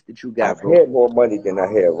internal peace that you got, I've bro. had more money than I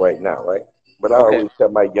have right now, right? But I Okay. always tell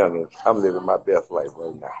my youngins, I'm living my best life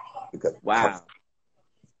right now. Because Wow.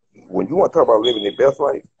 when you want to talk about living your best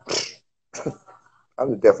life,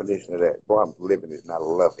 I'm the definition of that. Boy, I'm living it and I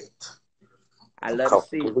love it. I I'm love to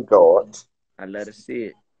see comfortable it. with God. I love to see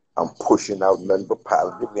it. I'm pushing out nothing but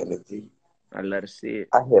positive energy. I love to see it.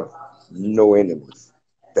 I have no enemies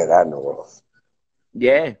that I know of.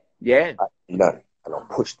 Yeah. Yeah. None. I don't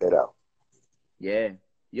push that out. Yeah.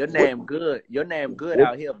 Your What, name good. Your name good what,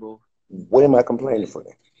 out here, bro. what am I complaining for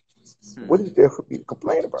then? Hmm. What is there for me to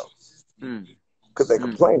complain about? Hmm. Because they Hmm.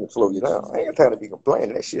 complain to slow you down. I ain't got time to be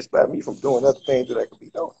complaining. That shit stopped me from doing other things that I could be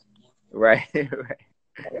doing. Right. Right.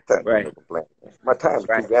 I ain't got time to do Right. no complaining. My time is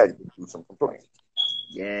too Right. valuable to do some complaining.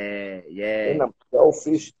 Yeah. Yeah. And I'm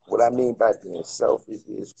selfish. What I mean by being selfish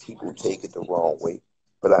is people take it the wrong way.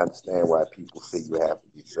 But I understand why people say you have to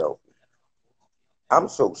be selfish. I'm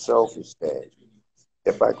so selfish that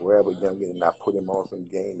if I grab a youngin and I put him on some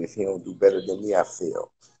game, if he don't do better than me, I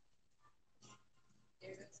fail.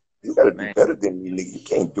 You got to do Man. better than me, nigga. You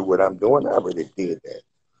can't do what I'm doing. I already did that.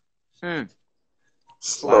 Hmm.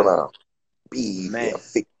 Slow Wow. down. Be easy. Man.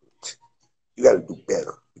 Fix it. You got to do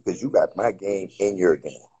better because you got my game and your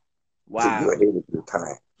game. So you're Wow. ahead of your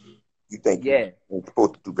time. You think you Yeah. ain't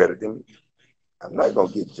supposed to do better than me? I'm not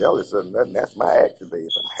gonna get jealous or nothing. That's my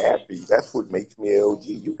accolades. I'm happy. That's what makes me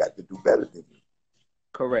LG. You got to do better than me.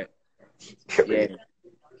 Correct. Yeah. Period.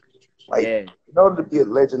 Like Yeah. in order to be a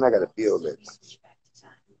legend, I got to be a legend.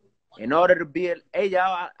 In order to be a, hey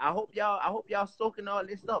y'all, I hope y'all soaking all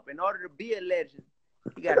this up. In order to be a legend,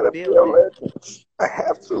 you I gotta gotta be build a it. legend. I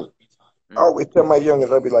have to. I Mm. always tell my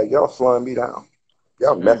youngins, I'll be like, y'all slowing me down.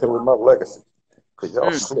 Y'all Mm. messing with my legacy. Cause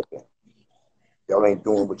y'all Mm. slipping. Y'all ain't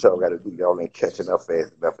doing what y'all gotta do. Y'all ain't catching up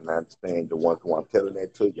fast enough. And I understand the ones who I'm telling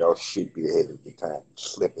that to, y'all should be ahead of your time. You're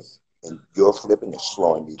slipping. And you're slipping and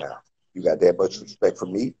slowing me down. You got that much respect for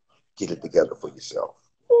me, get it together for yourself.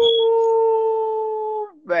 Ooh,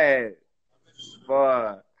 man,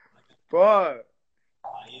 boy, boy,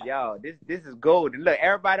 y'all, this is gold. And look,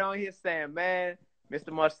 everybody on here saying, man,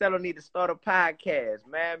 Mr. Marcelo need to start a podcast,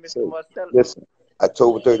 man. Mr. So Marcelo, listen,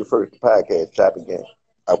 October 31st, the podcast Choppin Game.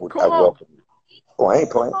 I come on, welcome you. Oh, I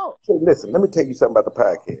ain't come playing. on. Hey, listen, let me tell you something about the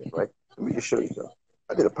podcast, right? Let me just show you something.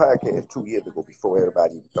 I did a podcast 2 years ago before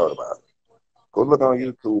everybody even thought about it. Go look on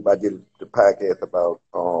Okay. YouTube. I did the podcast about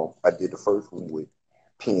I did the first one with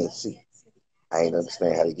PNC. I ain't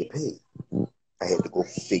understand how to get paid. I had to go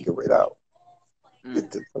figure it out. Mm.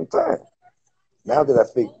 It took some time. Now that I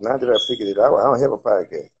figured it out, I don't have a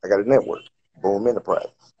podcast. I got a network, Boom Enterprise.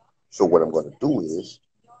 So what I'm gonna do is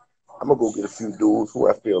I'm gonna go get a few dudes who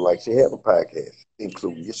I feel like should have a podcast,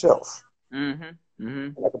 including yourself. Mm-hmm.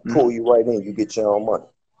 And I can Mm-hmm. pull you right in. You get your own money.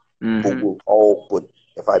 But Mm-hmm.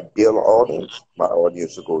 if I build an audience, my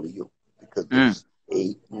audience will go to you because Mm. it's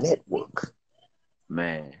a network.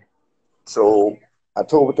 Man. So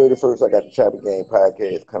October 31st, I got the Choppin Game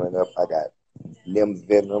podcast coming up. I got Nim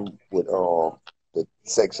Venom with the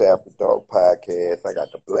Sex After Dark podcast. I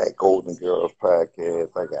got the Black Golden Girls podcast.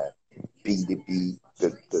 I got B2B,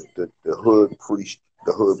 the Hood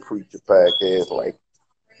Preacher podcast. Like,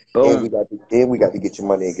 Boom. and we got to get your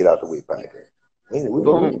money and get out the way podcast.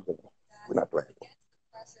 Boom. We're not playing.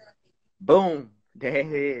 Boom.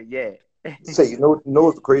 Yeah. Say, you know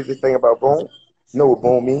what's the craziest thing about Boom? You know what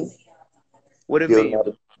Boom means? What it Building mean?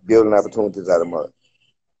 out, building opportunities out of mud.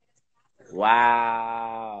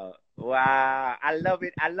 Wow. Wow. I love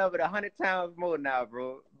it. I love it 100 times more now,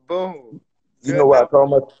 bro. Boom. Build up.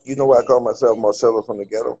 You know why I call myself Marcelo from the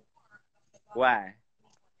ghetto? Why?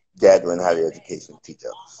 Gathering higher education to teach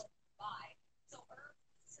others.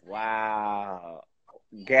 Wow.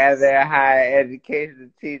 Gather higher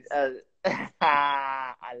education to teach us.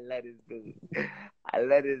 I love this dude. I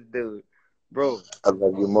love this dude. Bro, I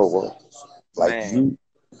love you more, bro. Like man.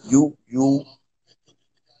 you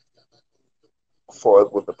far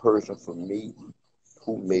as was the person for me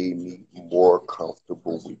who made me more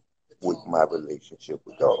comfortable with my relationship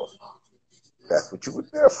with God. That's what you were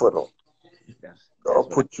there for, though. That's God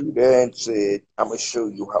what I put you there and said, I'm going to show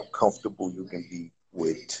you how comfortable you can be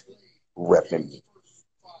with repping me.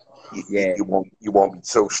 yeah. You won't be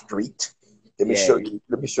so street Let me Yeah. show you.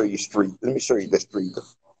 Let me show you street. Let me show you the street.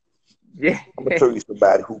 Yeah. I'm gonna show you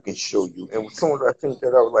somebody who can show you. And as soon as I think that,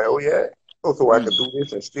 I was like, oh yeah, oh, so I can do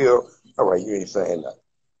this and still. All right, you ain't saying nothing.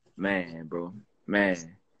 Man, bro.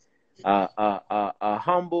 Man. A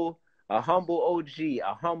humble OG,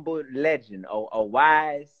 a humble legend, a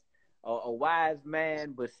wise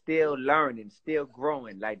man, but still learning, still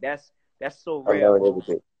growing. Like that's so I rare, learn bro.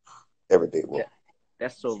 every day, bro.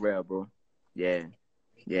 That's so rare, bro. Yeah,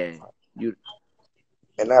 yeah. You,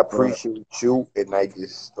 And I bro. appreciate you, and I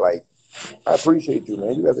just like I appreciate you,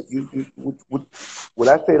 man. You got to what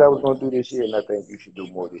I said I was gonna do this year, and I think you should do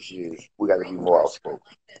more this year. Is we got to be more outspoken.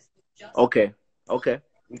 Okay, okay.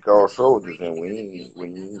 We call soldiers, and we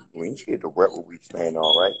ain't scared to rep what we stand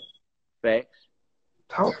on, right? Facts,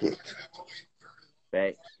 Talk it.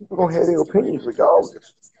 facts, People gonna have their opinions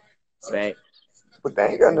regardless. facts. But they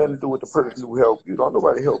ain't got nothing to do with the person who helped you. Don't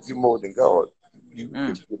nobody help you more than God. You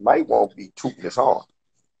might want to be tooting his horn.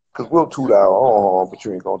 Because we'll toot our own horn, but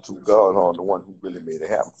you ain't going to toot God's horn, the one who really made it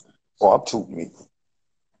happen. Or I'm tooting me.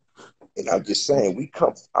 And I'm just saying,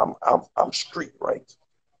 I'm street, right?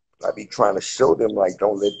 I be trying to show them, like,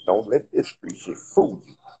 don't let this street shit fool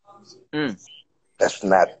you. Mm. That's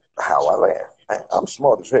not how I laugh. I'm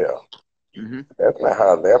smart as hell. Mm-hmm. That's not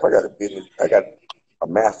how I laugh. I got a business. I got a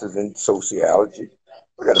master's in sociology.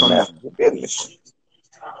 I got a Come master's on, in business.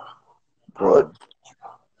 bro. But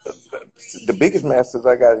the biggest masters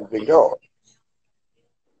I got is in God.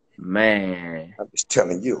 Man, I'm just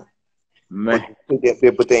telling you. man.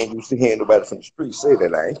 But they ain't used to hearing nobody from the street say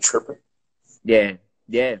that. I ain't tripping. Yeah,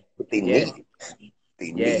 yeah, But they yeah, need it.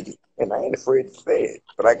 They yeah. need it. And I ain't afraid to say it.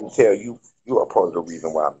 But I can tell you, you are part of the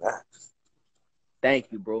reason why I'm not.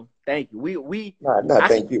 Thank you, bro. Thank you. Nah, I can,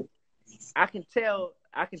 thank you. I can tell.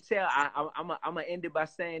 I'm gonna end it by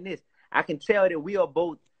saying this. I can tell that we are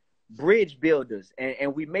both bridge builders,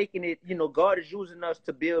 and we making it. You know, God is using us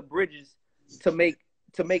to build bridges to make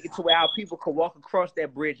it to where our people can walk across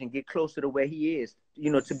that bridge and get closer to where He is.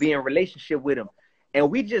 You know, to be in relationship with Him. And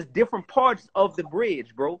we just different parts of the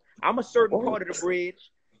bridge, bro. I'm a certain What? part of the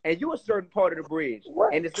bridge, and you a certain part of the bridge,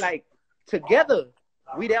 What? and it's like together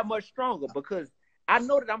we that much stronger because I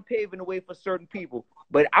know that I'm paving the way for certain people,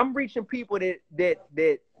 but I'm reaching people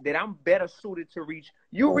that I'm better suited to reach.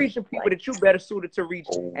 You Oh, reaching people that you better suited to reach,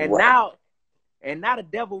 all and right. now the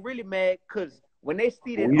devil really mad because when they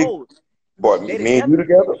see that, We, oh, boy, they me and you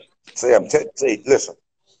together. together. Say, listen.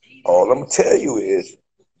 All I'm gonna tell you is,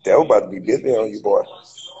 devil about to be busy on you, boy.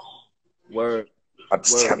 Word, I'm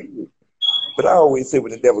just word. telling you. But I always say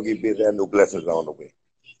when the devil get busy, I know blessings are on the way.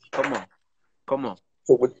 Come on, come on.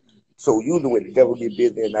 So usually when the devil get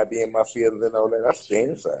busy and I be in my feelings and all that, I stay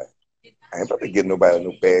inside. I ain't about to get nobody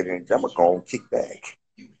no bad energy. I'm gonna go and kick back.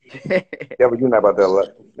 Devil, you're not about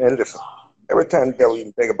to man, listen. Every time the devil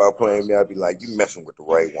even think about playing me, I'll be like, you messing with the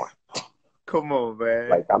right one. Come on,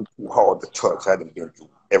 Like man. I'm too hard to touch. I done been through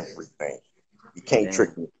everything. You can't Damn.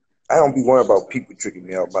 trick me. I don't be worried about people tricking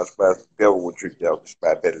me out my spot. The devil will trick you out the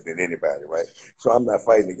spot better than anybody, right? So I'm not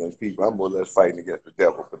fighting against people. I'm more or less fighting against the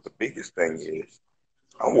devil. But the biggest thing is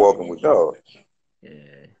I'm walking with God.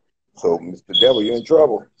 Yeah. So, Mr. Devil, you're in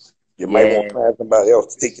trouble. You might want Yeah. to find somebody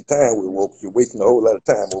else to take your time with. Well, you're wasting a whole lot of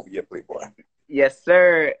time over here, playboy. Yes,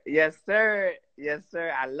 sir. Yes, sir. Yes,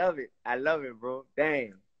 sir. I love it. I love it, bro.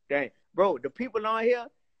 Dang. Dang. Bro, the people on here,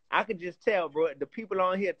 I could just tell, bro, the people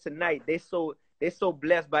on here tonight, they so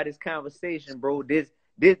blessed by this conversation, bro. This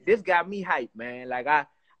got me hyped, man. Like I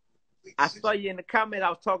saw you in the comment. I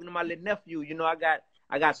was talking to my little nephew. You know, I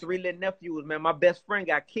got three little nephews, man. My best friend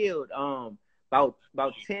got killed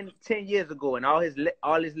about 10 years ago, and all his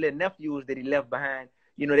little nephews that he left behind,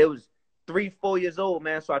 you know, they was 3, 4 years old,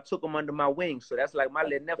 man. So I took them under my wing. So that's like my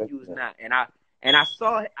little nephews now. And I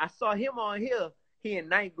saw him on here. He in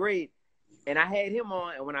ninth grade, and I had him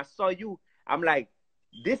on. And when I saw you, I'm like,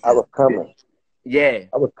 this I is was coming. yeah,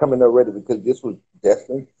 I was coming already because this was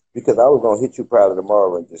destined. Because I was gonna hit you probably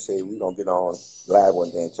tomorrow and just say we're gonna get on live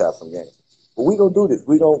one day and chop some game. But we gonna do this.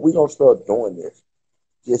 We gonna start doing this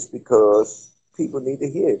just because people need to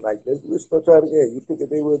hear it. Like let's start trying again. You think if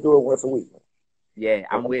they will do it once a week, yeah. and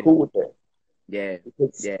I'm I'm with it. cool with that. Yeah,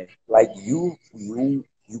 Because yeah. like you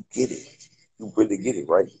get it. You really get it,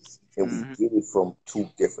 right? And we Mhm, get it from two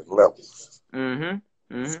different levels. mhm,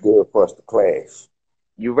 It's mhm. good for us to clash.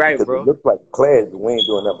 You right, Because it bro. looks like a clash, but we ain't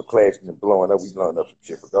doing nothing but clashing and blowing up. We blowing up some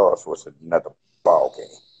shit regardless, so it's another ball game.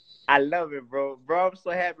 I love it, bro. Bro, I'm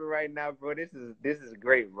so happy right now, bro. This is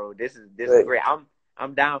great, bro. This is Hey, great.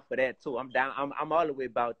 I'm down for that too. I'm down. I'm all the way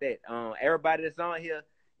about that. Everybody that's on here,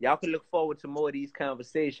 y'all can look forward to more of these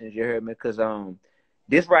conversations. You heard me? Cause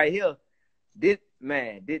this right here, this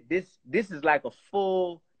man, this is like a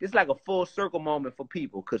full. this like a full circle moment for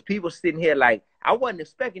people, because people sitting here like, I wasn't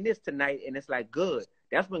expecting this tonight, and it's like, good.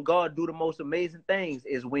 That's when God do the most amazing things,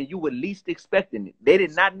 is when you were least expecting it. They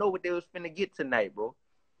did not know what they was finna get tonight, bro.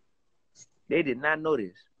 They did not know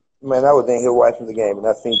this. Man, I was in here watching the game, and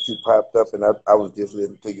I seen you popped up, and I was just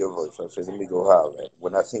listening to your voice. I said, let me go holler at.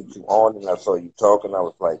 When I seen you on and I saw you talking, I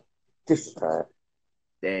was like, this is time.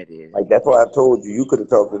 That is. Like, that's why I told you, you could have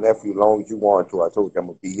talked to the nephew as long as you wanted to. I told you I'm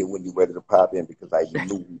going to be here when you're ready to pop in, because I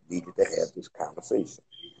knew we needed to have this conversation.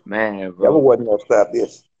 Man, bro. Never wasn't going to stop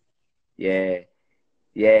this. Yeah.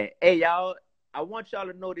 Yeah. Hey, y'all, I want y'all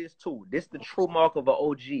to know this, too. This is the true mark of an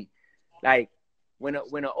OG. Like, when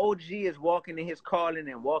an OG is walking in his calling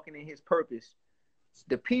and walking in his purpose,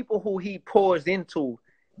 the people who he pours into,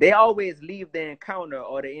 they always leave the encounter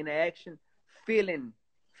or the interaction feeling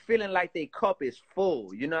like their cup is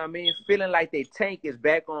full. You know what I mean? Feeling like their tank is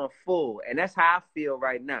back on full. And that's how I feel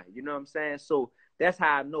right now. You know what I'm saying? So that's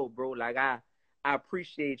how I know, bro. Like, I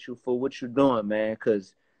appreciate you for what you're doing, man,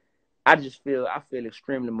 because I feel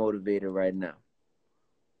extremely motivated right now.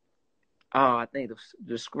 Oh, I think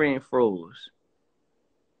the screen froze.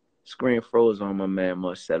 Screen froze on my man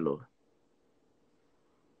Marcelo.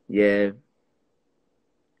 Yeah.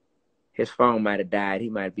 His phone might have died. He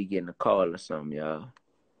might be getting a call or something, y'all.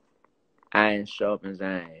 Iron sharpens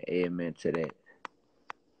iron. Amen to that.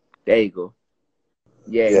 There you go.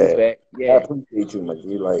 Yeah, you Yeah. back. I Yeah. appreciate you, man.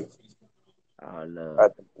 You like, Oh,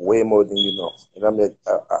 love. way more than you know. And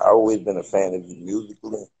I always been a fan of you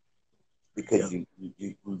musically, because Yeah.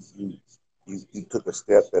 you took a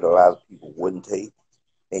step that a lot of people wouldn't take,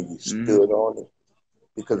 and you Mm-hmm. stood on it.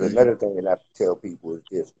 Because Mm-hmm. another thing that I tell people is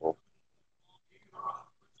this, bro.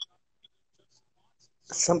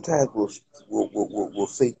 Sometimes we'll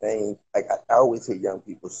say things like, I always hear young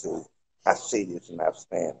people say, I say this and I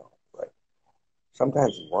stand on it, right?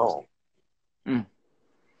 Sometimes you're wrong. Mm.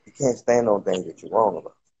 You can't stand on things that you're wrong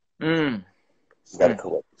about. Mm. You got to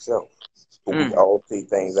correct yourself. But we Mm. all say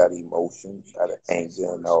things out of emotions, out of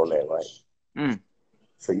anger and all that, right? Mm.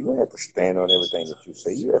 So you don't have to stand on everything that you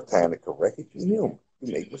say. You have time to correct it. You're human.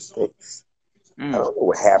 You make mistakes. I Mm. don't know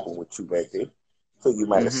what happened with you back there. So you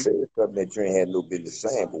might have Mm-hmm. said something that you ain't had no business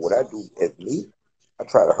saying. But what I do as me, I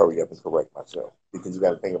try to hurry up and correct myself, because you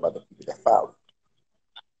got to think about the people that follow.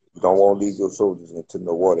 You don't want to lead your soldiers into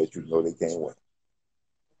no war that you know they can't win.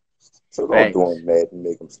 So don't do Facts. them that and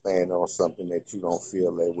make them stand on something that you don't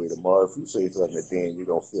feel that way tomorrow. If you say something that then you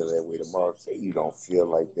don't feel that way tomorrow, say you don't feel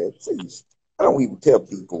like that. Say I don't even tell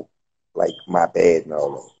people like my bad and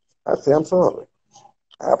all that. I say I'm sorry.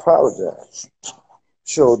 I apologize.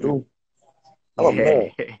 Sure Mm. do. I'm a Yeah.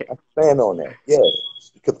 man. I stand on that. Yeah.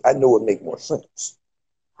 Because I know it make more sense.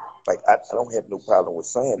 Like, I don't have no problem with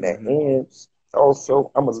saying that. Mm-hmm. And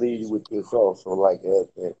also, I'm going to leave you with this also, like,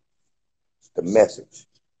 the message.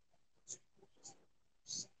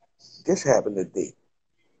 This happened today,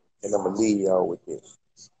 and I'm going to leave y'all with this.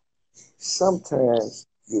 Sometimes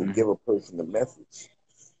you'll Mm-hmm. give a person a message,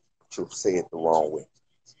 but you'll say it the wrong way.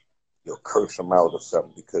 You'll curse them out or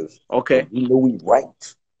something, because when Okay. we know we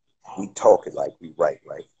right, we talk it like we right,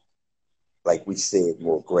 like we say it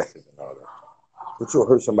more aggressive and all that. But you'll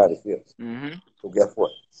hurt somebody's feelings. Mm-hmm. So guess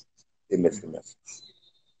what? They missed the message.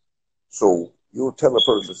 So you'll tell a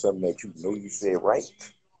person something that you know you said right,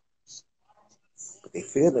 but they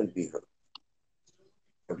feelings be hurt.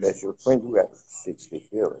 If that's your friend, you got to fix their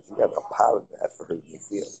feelings. You got to apologize for hurting their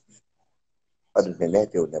feelings. Other than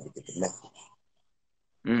that, they'll never get the message.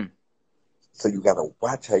 Mm. So you got to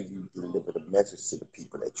watch how you deliver the message to the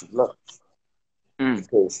people that you love, Mm.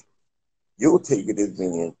 because you'll take it as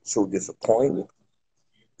being so disappointed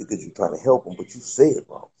because you're trying to help them, but you say it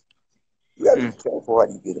wrong. You got to be Mm. careful how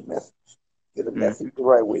you get a message. Get a Mm. message the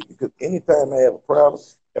right way, because anytime I have a problem,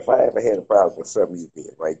 if I ever had a problem with something you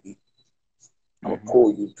did, right, I'm gonna Mm-hmm.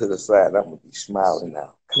 pull you to the side. I'm gonna be smiling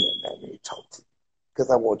now. Come here, man. Let me talk to you, because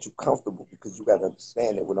I want you comfortable. Because you gotta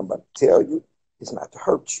understand that what I'm about to tell you is not to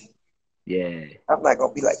hurt you. Yeah. I'm not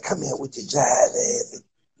gonna be like, come here with your jive ass.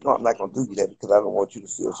 No, I'm not gonna do that, because I don't want you to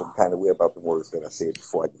feel some kind of way about the words that I said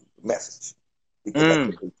before I give you the message, because I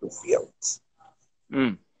can Mm. hurt your feelings.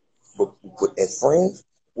 Mm. But as friends,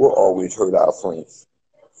 we'll always hurt our friends'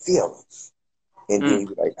 feelings. And then Mm. you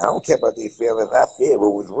be like, I don't care about their feelings. I feel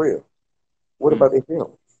what was real. What Mm. about their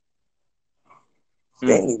feelings?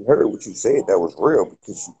 They Mm. ain't even heard what you said that was real,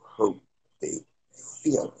 because you hurt their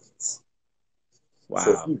feelings.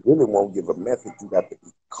 So if Wow. you really want to give a message, you got to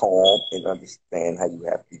be calm and understand how you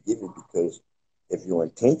have to give it, because if your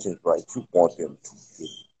intention's right, you want them to get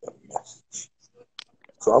the message.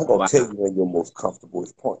 So I'm going to tell Wow. you in your most comfortable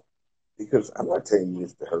point, because I'm not telling you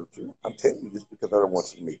this to hurt you. I'm telling you this because I don't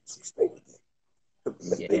want you to make this mistake again.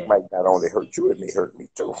 They Yeah. might not only hurt you, it may hurt me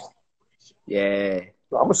too. Yeah.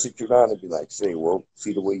 So I'm gonna sit you down and be like, say, well,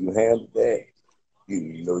 see the way you handled that.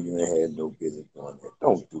 You know you ain't had no business doing that.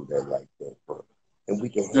 Don't do that like that, bro. And we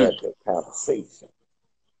can Mm, have that conversation.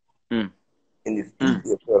 mm, And it's mm.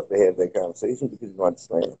 easier for us to have that conversation because you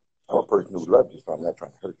understand. I'm a person who loves you, so I'm not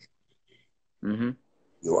trying to hurt you. Mm-hmm.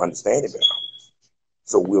 You'll understand it better.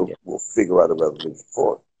 So Yeah. we'll figure out a resolution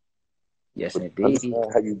for it. Yes, But indeed.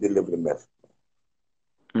 understand how you deliver the message.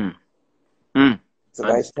 Mm, mm. It's a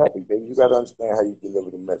nice Understand. topic, baby. You gotta understand how you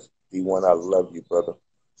deliver the message. D1, I love you, brother.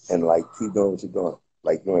 And like keep doing what you're doing.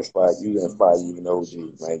 Like you inspire even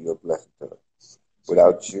OG, man, you're a blessing to us.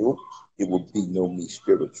 Without you, it would be no me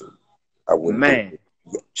spiritual. I wouldn't be Man.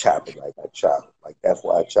 able to chop it like I chop it. Like that's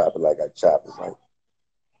why I chop it like I chop it. Like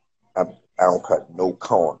I don't cut no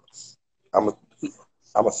corners. I'm a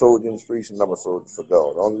I'm a soldier in the streets and I'm a soldier for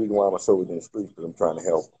God. The only reason why I'm a soldier in the streets is because I'm trying to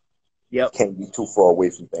help. You Yep. can't be too far away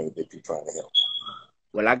from things that you're trying to help.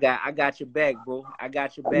 Well, I got your back, bro. I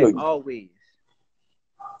got your I know back you. always.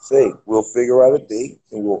 Say we'll figure out a date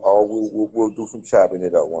and we'll do some chopping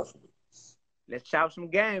it up once a week. Let's chop some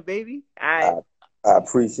game, baby. I I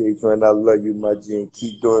appreciate you and I love you, my G, and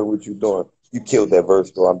keep doing what you're doing. You killed that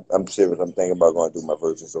verse, though. I'm serious. I'm thinking about going to do my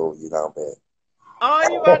verses over you down bad. Oh,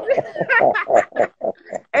 you about to...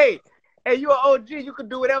 Hey, hey, you an OG. You can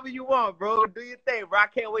do whatever you want, bro. Do your thing, bro. I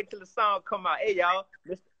can't wait till the song come out. Hey, y'all,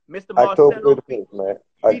 Mr. October Marcelo, 31st, man.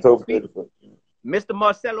 fe- October fe- 31st. Mr.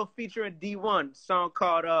 Marcelo featuring D-1 song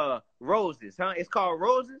called Roses, huh? It's called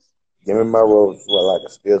Roses. Give me my roses while I can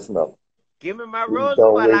still smell them. Give me my Please roses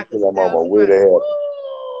don't while I wait can till I'm on still my way smell to it. heaven.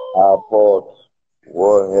 I Woo! pause.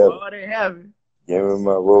 War in heaven. Lord in heaven. Give me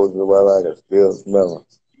my roses while I can still smell them.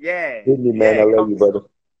 Yeah, Hit me, man. I yeah. love Come you, through. brother.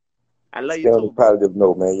 I love you Stay on the too, bro. positive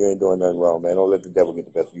note, man. You ain't doing nothing wrong, man. Don't let the devil get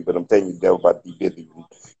the best of you. But I'm telling you, the devil about to be busy.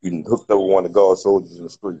 You done hooked up with one of God's soldiers in the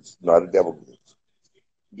streets. You know how the devil gets.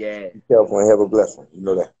 Yeah. Be careful and have a blessing. You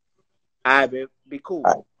know that. All right, babe. Be cool.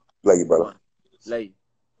 All right. Love you, brother. One. Love you.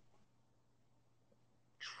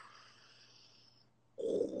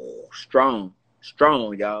 Strong.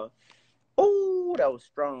 Strong, y'all. Ooh, that was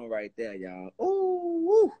strong right there, y'all. Ooh,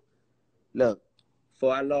 woo. Look,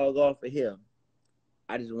 before I log off of here,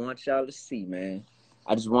 I just want y'all to see, man.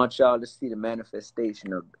 I just want y'all to see the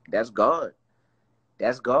manifestation of that's God.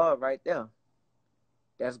 That's God right there.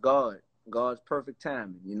 That's God. God's perfect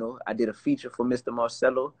timing. You know, I did a feature for Mr.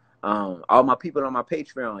 Marcelo. All my people on my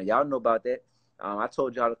Patreon, y'all know about that. I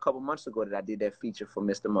told y'all a couple months ago that I did that feature for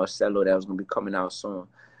Mr. Marcelo that was gonna be coming out soon.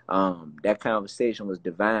 That conversation was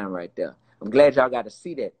divine right there. I'm glad y'all got to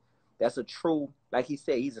see that. That's a true, like he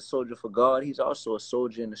said, he's a soldier for God. He's also a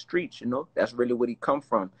soldier in the streets, you know. That's really what he come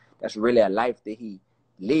from. That's really a life that he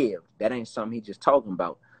lived. That ain't something he just talking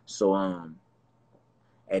about. So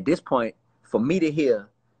at this point, for me to hear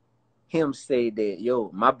him say that, yo,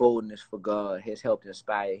 my boldness for God has helped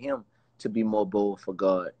inspire him to be more bold for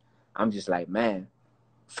God. I'm just like, man,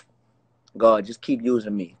 God, just keep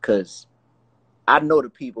using me because I know the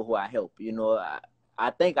people who I help. You know, I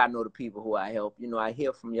think I know the people who I help. You know, I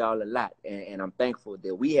hear from y'all a lot, and I'm thankful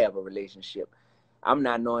that we have a relationship. I'm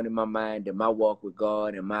not knowing in my mind that my walk with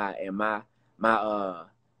God and my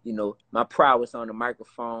you know, my prowess on the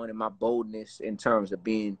microphone and my boldness in terms of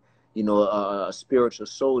being, you know, a spiritual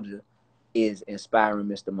soldier is inspiring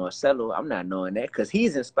Mr. Marcelo. I'm not knowing that because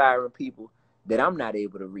he's inspiring people that I'm not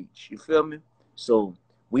able to reach. You feel me? So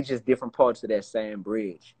we just different parts of that same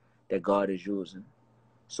bridge that God is using.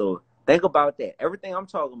 So think about that. Everything I'm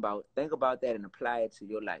talking about, think about that and apply it to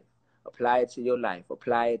your life. Apply it to your life.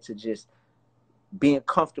 Apply it to just being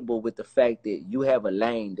comfortable with the fact that you have a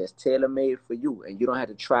lane that's tailor-made for you and you don't have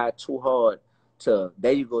to try too hard to,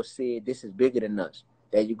 there you go, say this is bigger than us.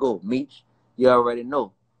 There you go, Meech. You already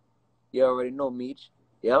know. You already know, Meech.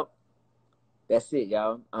 Yep. That's it,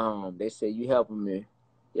 y'all. They say you helping me.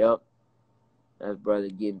 Yep. That's brother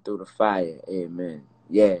getting through the fire. Amen.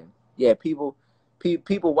 Yeah. Yeah, people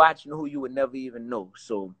watching who you would never even know.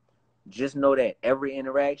 So just know that every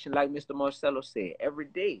interaction, like Mr. Marcelo said, every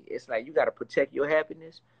day, it's like you gotta protect your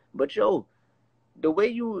happiness. But yo, the way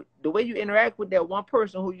you interact with that one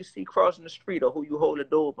person who you see crossing the street or who you hold the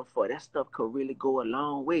door open for, that stuff could really go a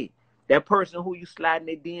long way. That person who you slide in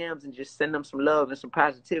their DMs and just send them some love and some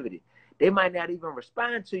positivity, they might not even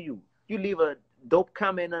respond to you. You leave a dope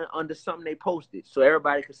comment under something they posted so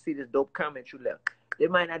everybody can see this dope comment you left. They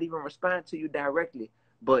might not even respond to you directly,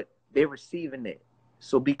 but they're receiving it.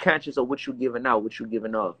 So be conscious of what you're giving out, what you're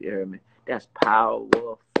giving off. You hear me? That's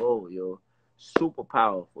powerful, yo. Super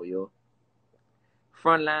powerful, yo.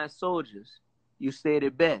 Frontline soldiers, you said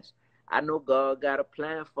it best. I know God got a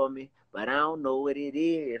plan for me, but I don't know what it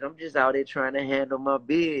is. I'm just out there trying to handle my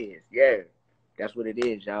biz. Yeah, that's what it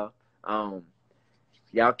is, y'all.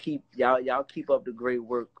 Y'all keep up the great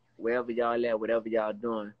work wherever y'all at, whatever y'all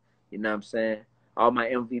doing. You know what I'm saying? All my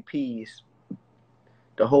MVPs,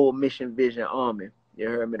 the whole Mission Vision Army. You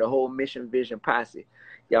heard me? The whole Mission Vision posse.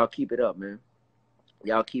 Y'all keep it up, man.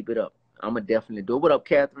 Y'all keep it up. I'ma definitely do it. What up,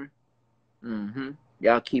 Catherine?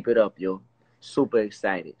 Y'all keep it up, yo. Super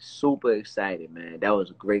excited. Super excited, man. That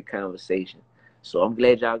was a great conversation. So I'm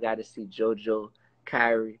glad y'all got to see JoJo,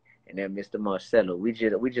 Kyrie, and then Mr. Marcelo. We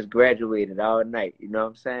just graduated all night. You know what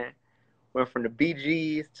I'm saying? Went from the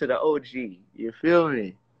BGs to the OG. You feel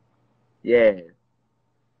me? Yeah.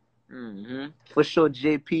 For sure,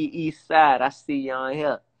 JP East Side. I see y'all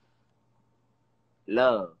here.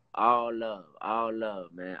 Love. All love. All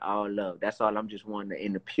love, man. All love. That's all I'm just wanting to,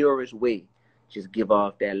 in the purest way, just give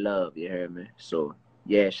off that love. You heard me? So,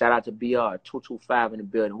 yeah, shout out to BR225 in the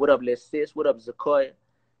building. What up, Les Sis? What up, Zakoya?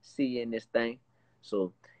 See you in this thing.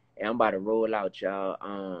 So, hey, I'm about to roll out, y'all.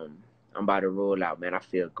 I'm about to roll out, man. I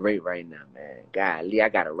feel great right now, man. Golly, I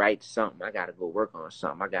got to write something. I got to go work on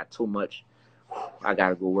something. I got too much. I got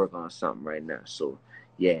to go work on something right now. So,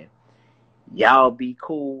 yeah. Y'all be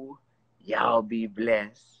cool. Y'all be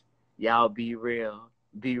blessed. Y'all be real.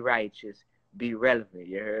 Be righteous. Be relevant.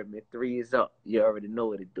 You heard me? 3 is up. You already know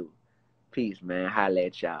what to do. Peace, man. Holla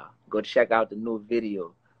at y'all. Go check out the new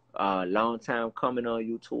video. Long time coming on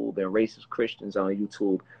YouTube and Racist Christians on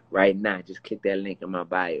YouTube right now. Just click that link in my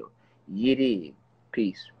bio. You did.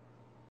 Peace.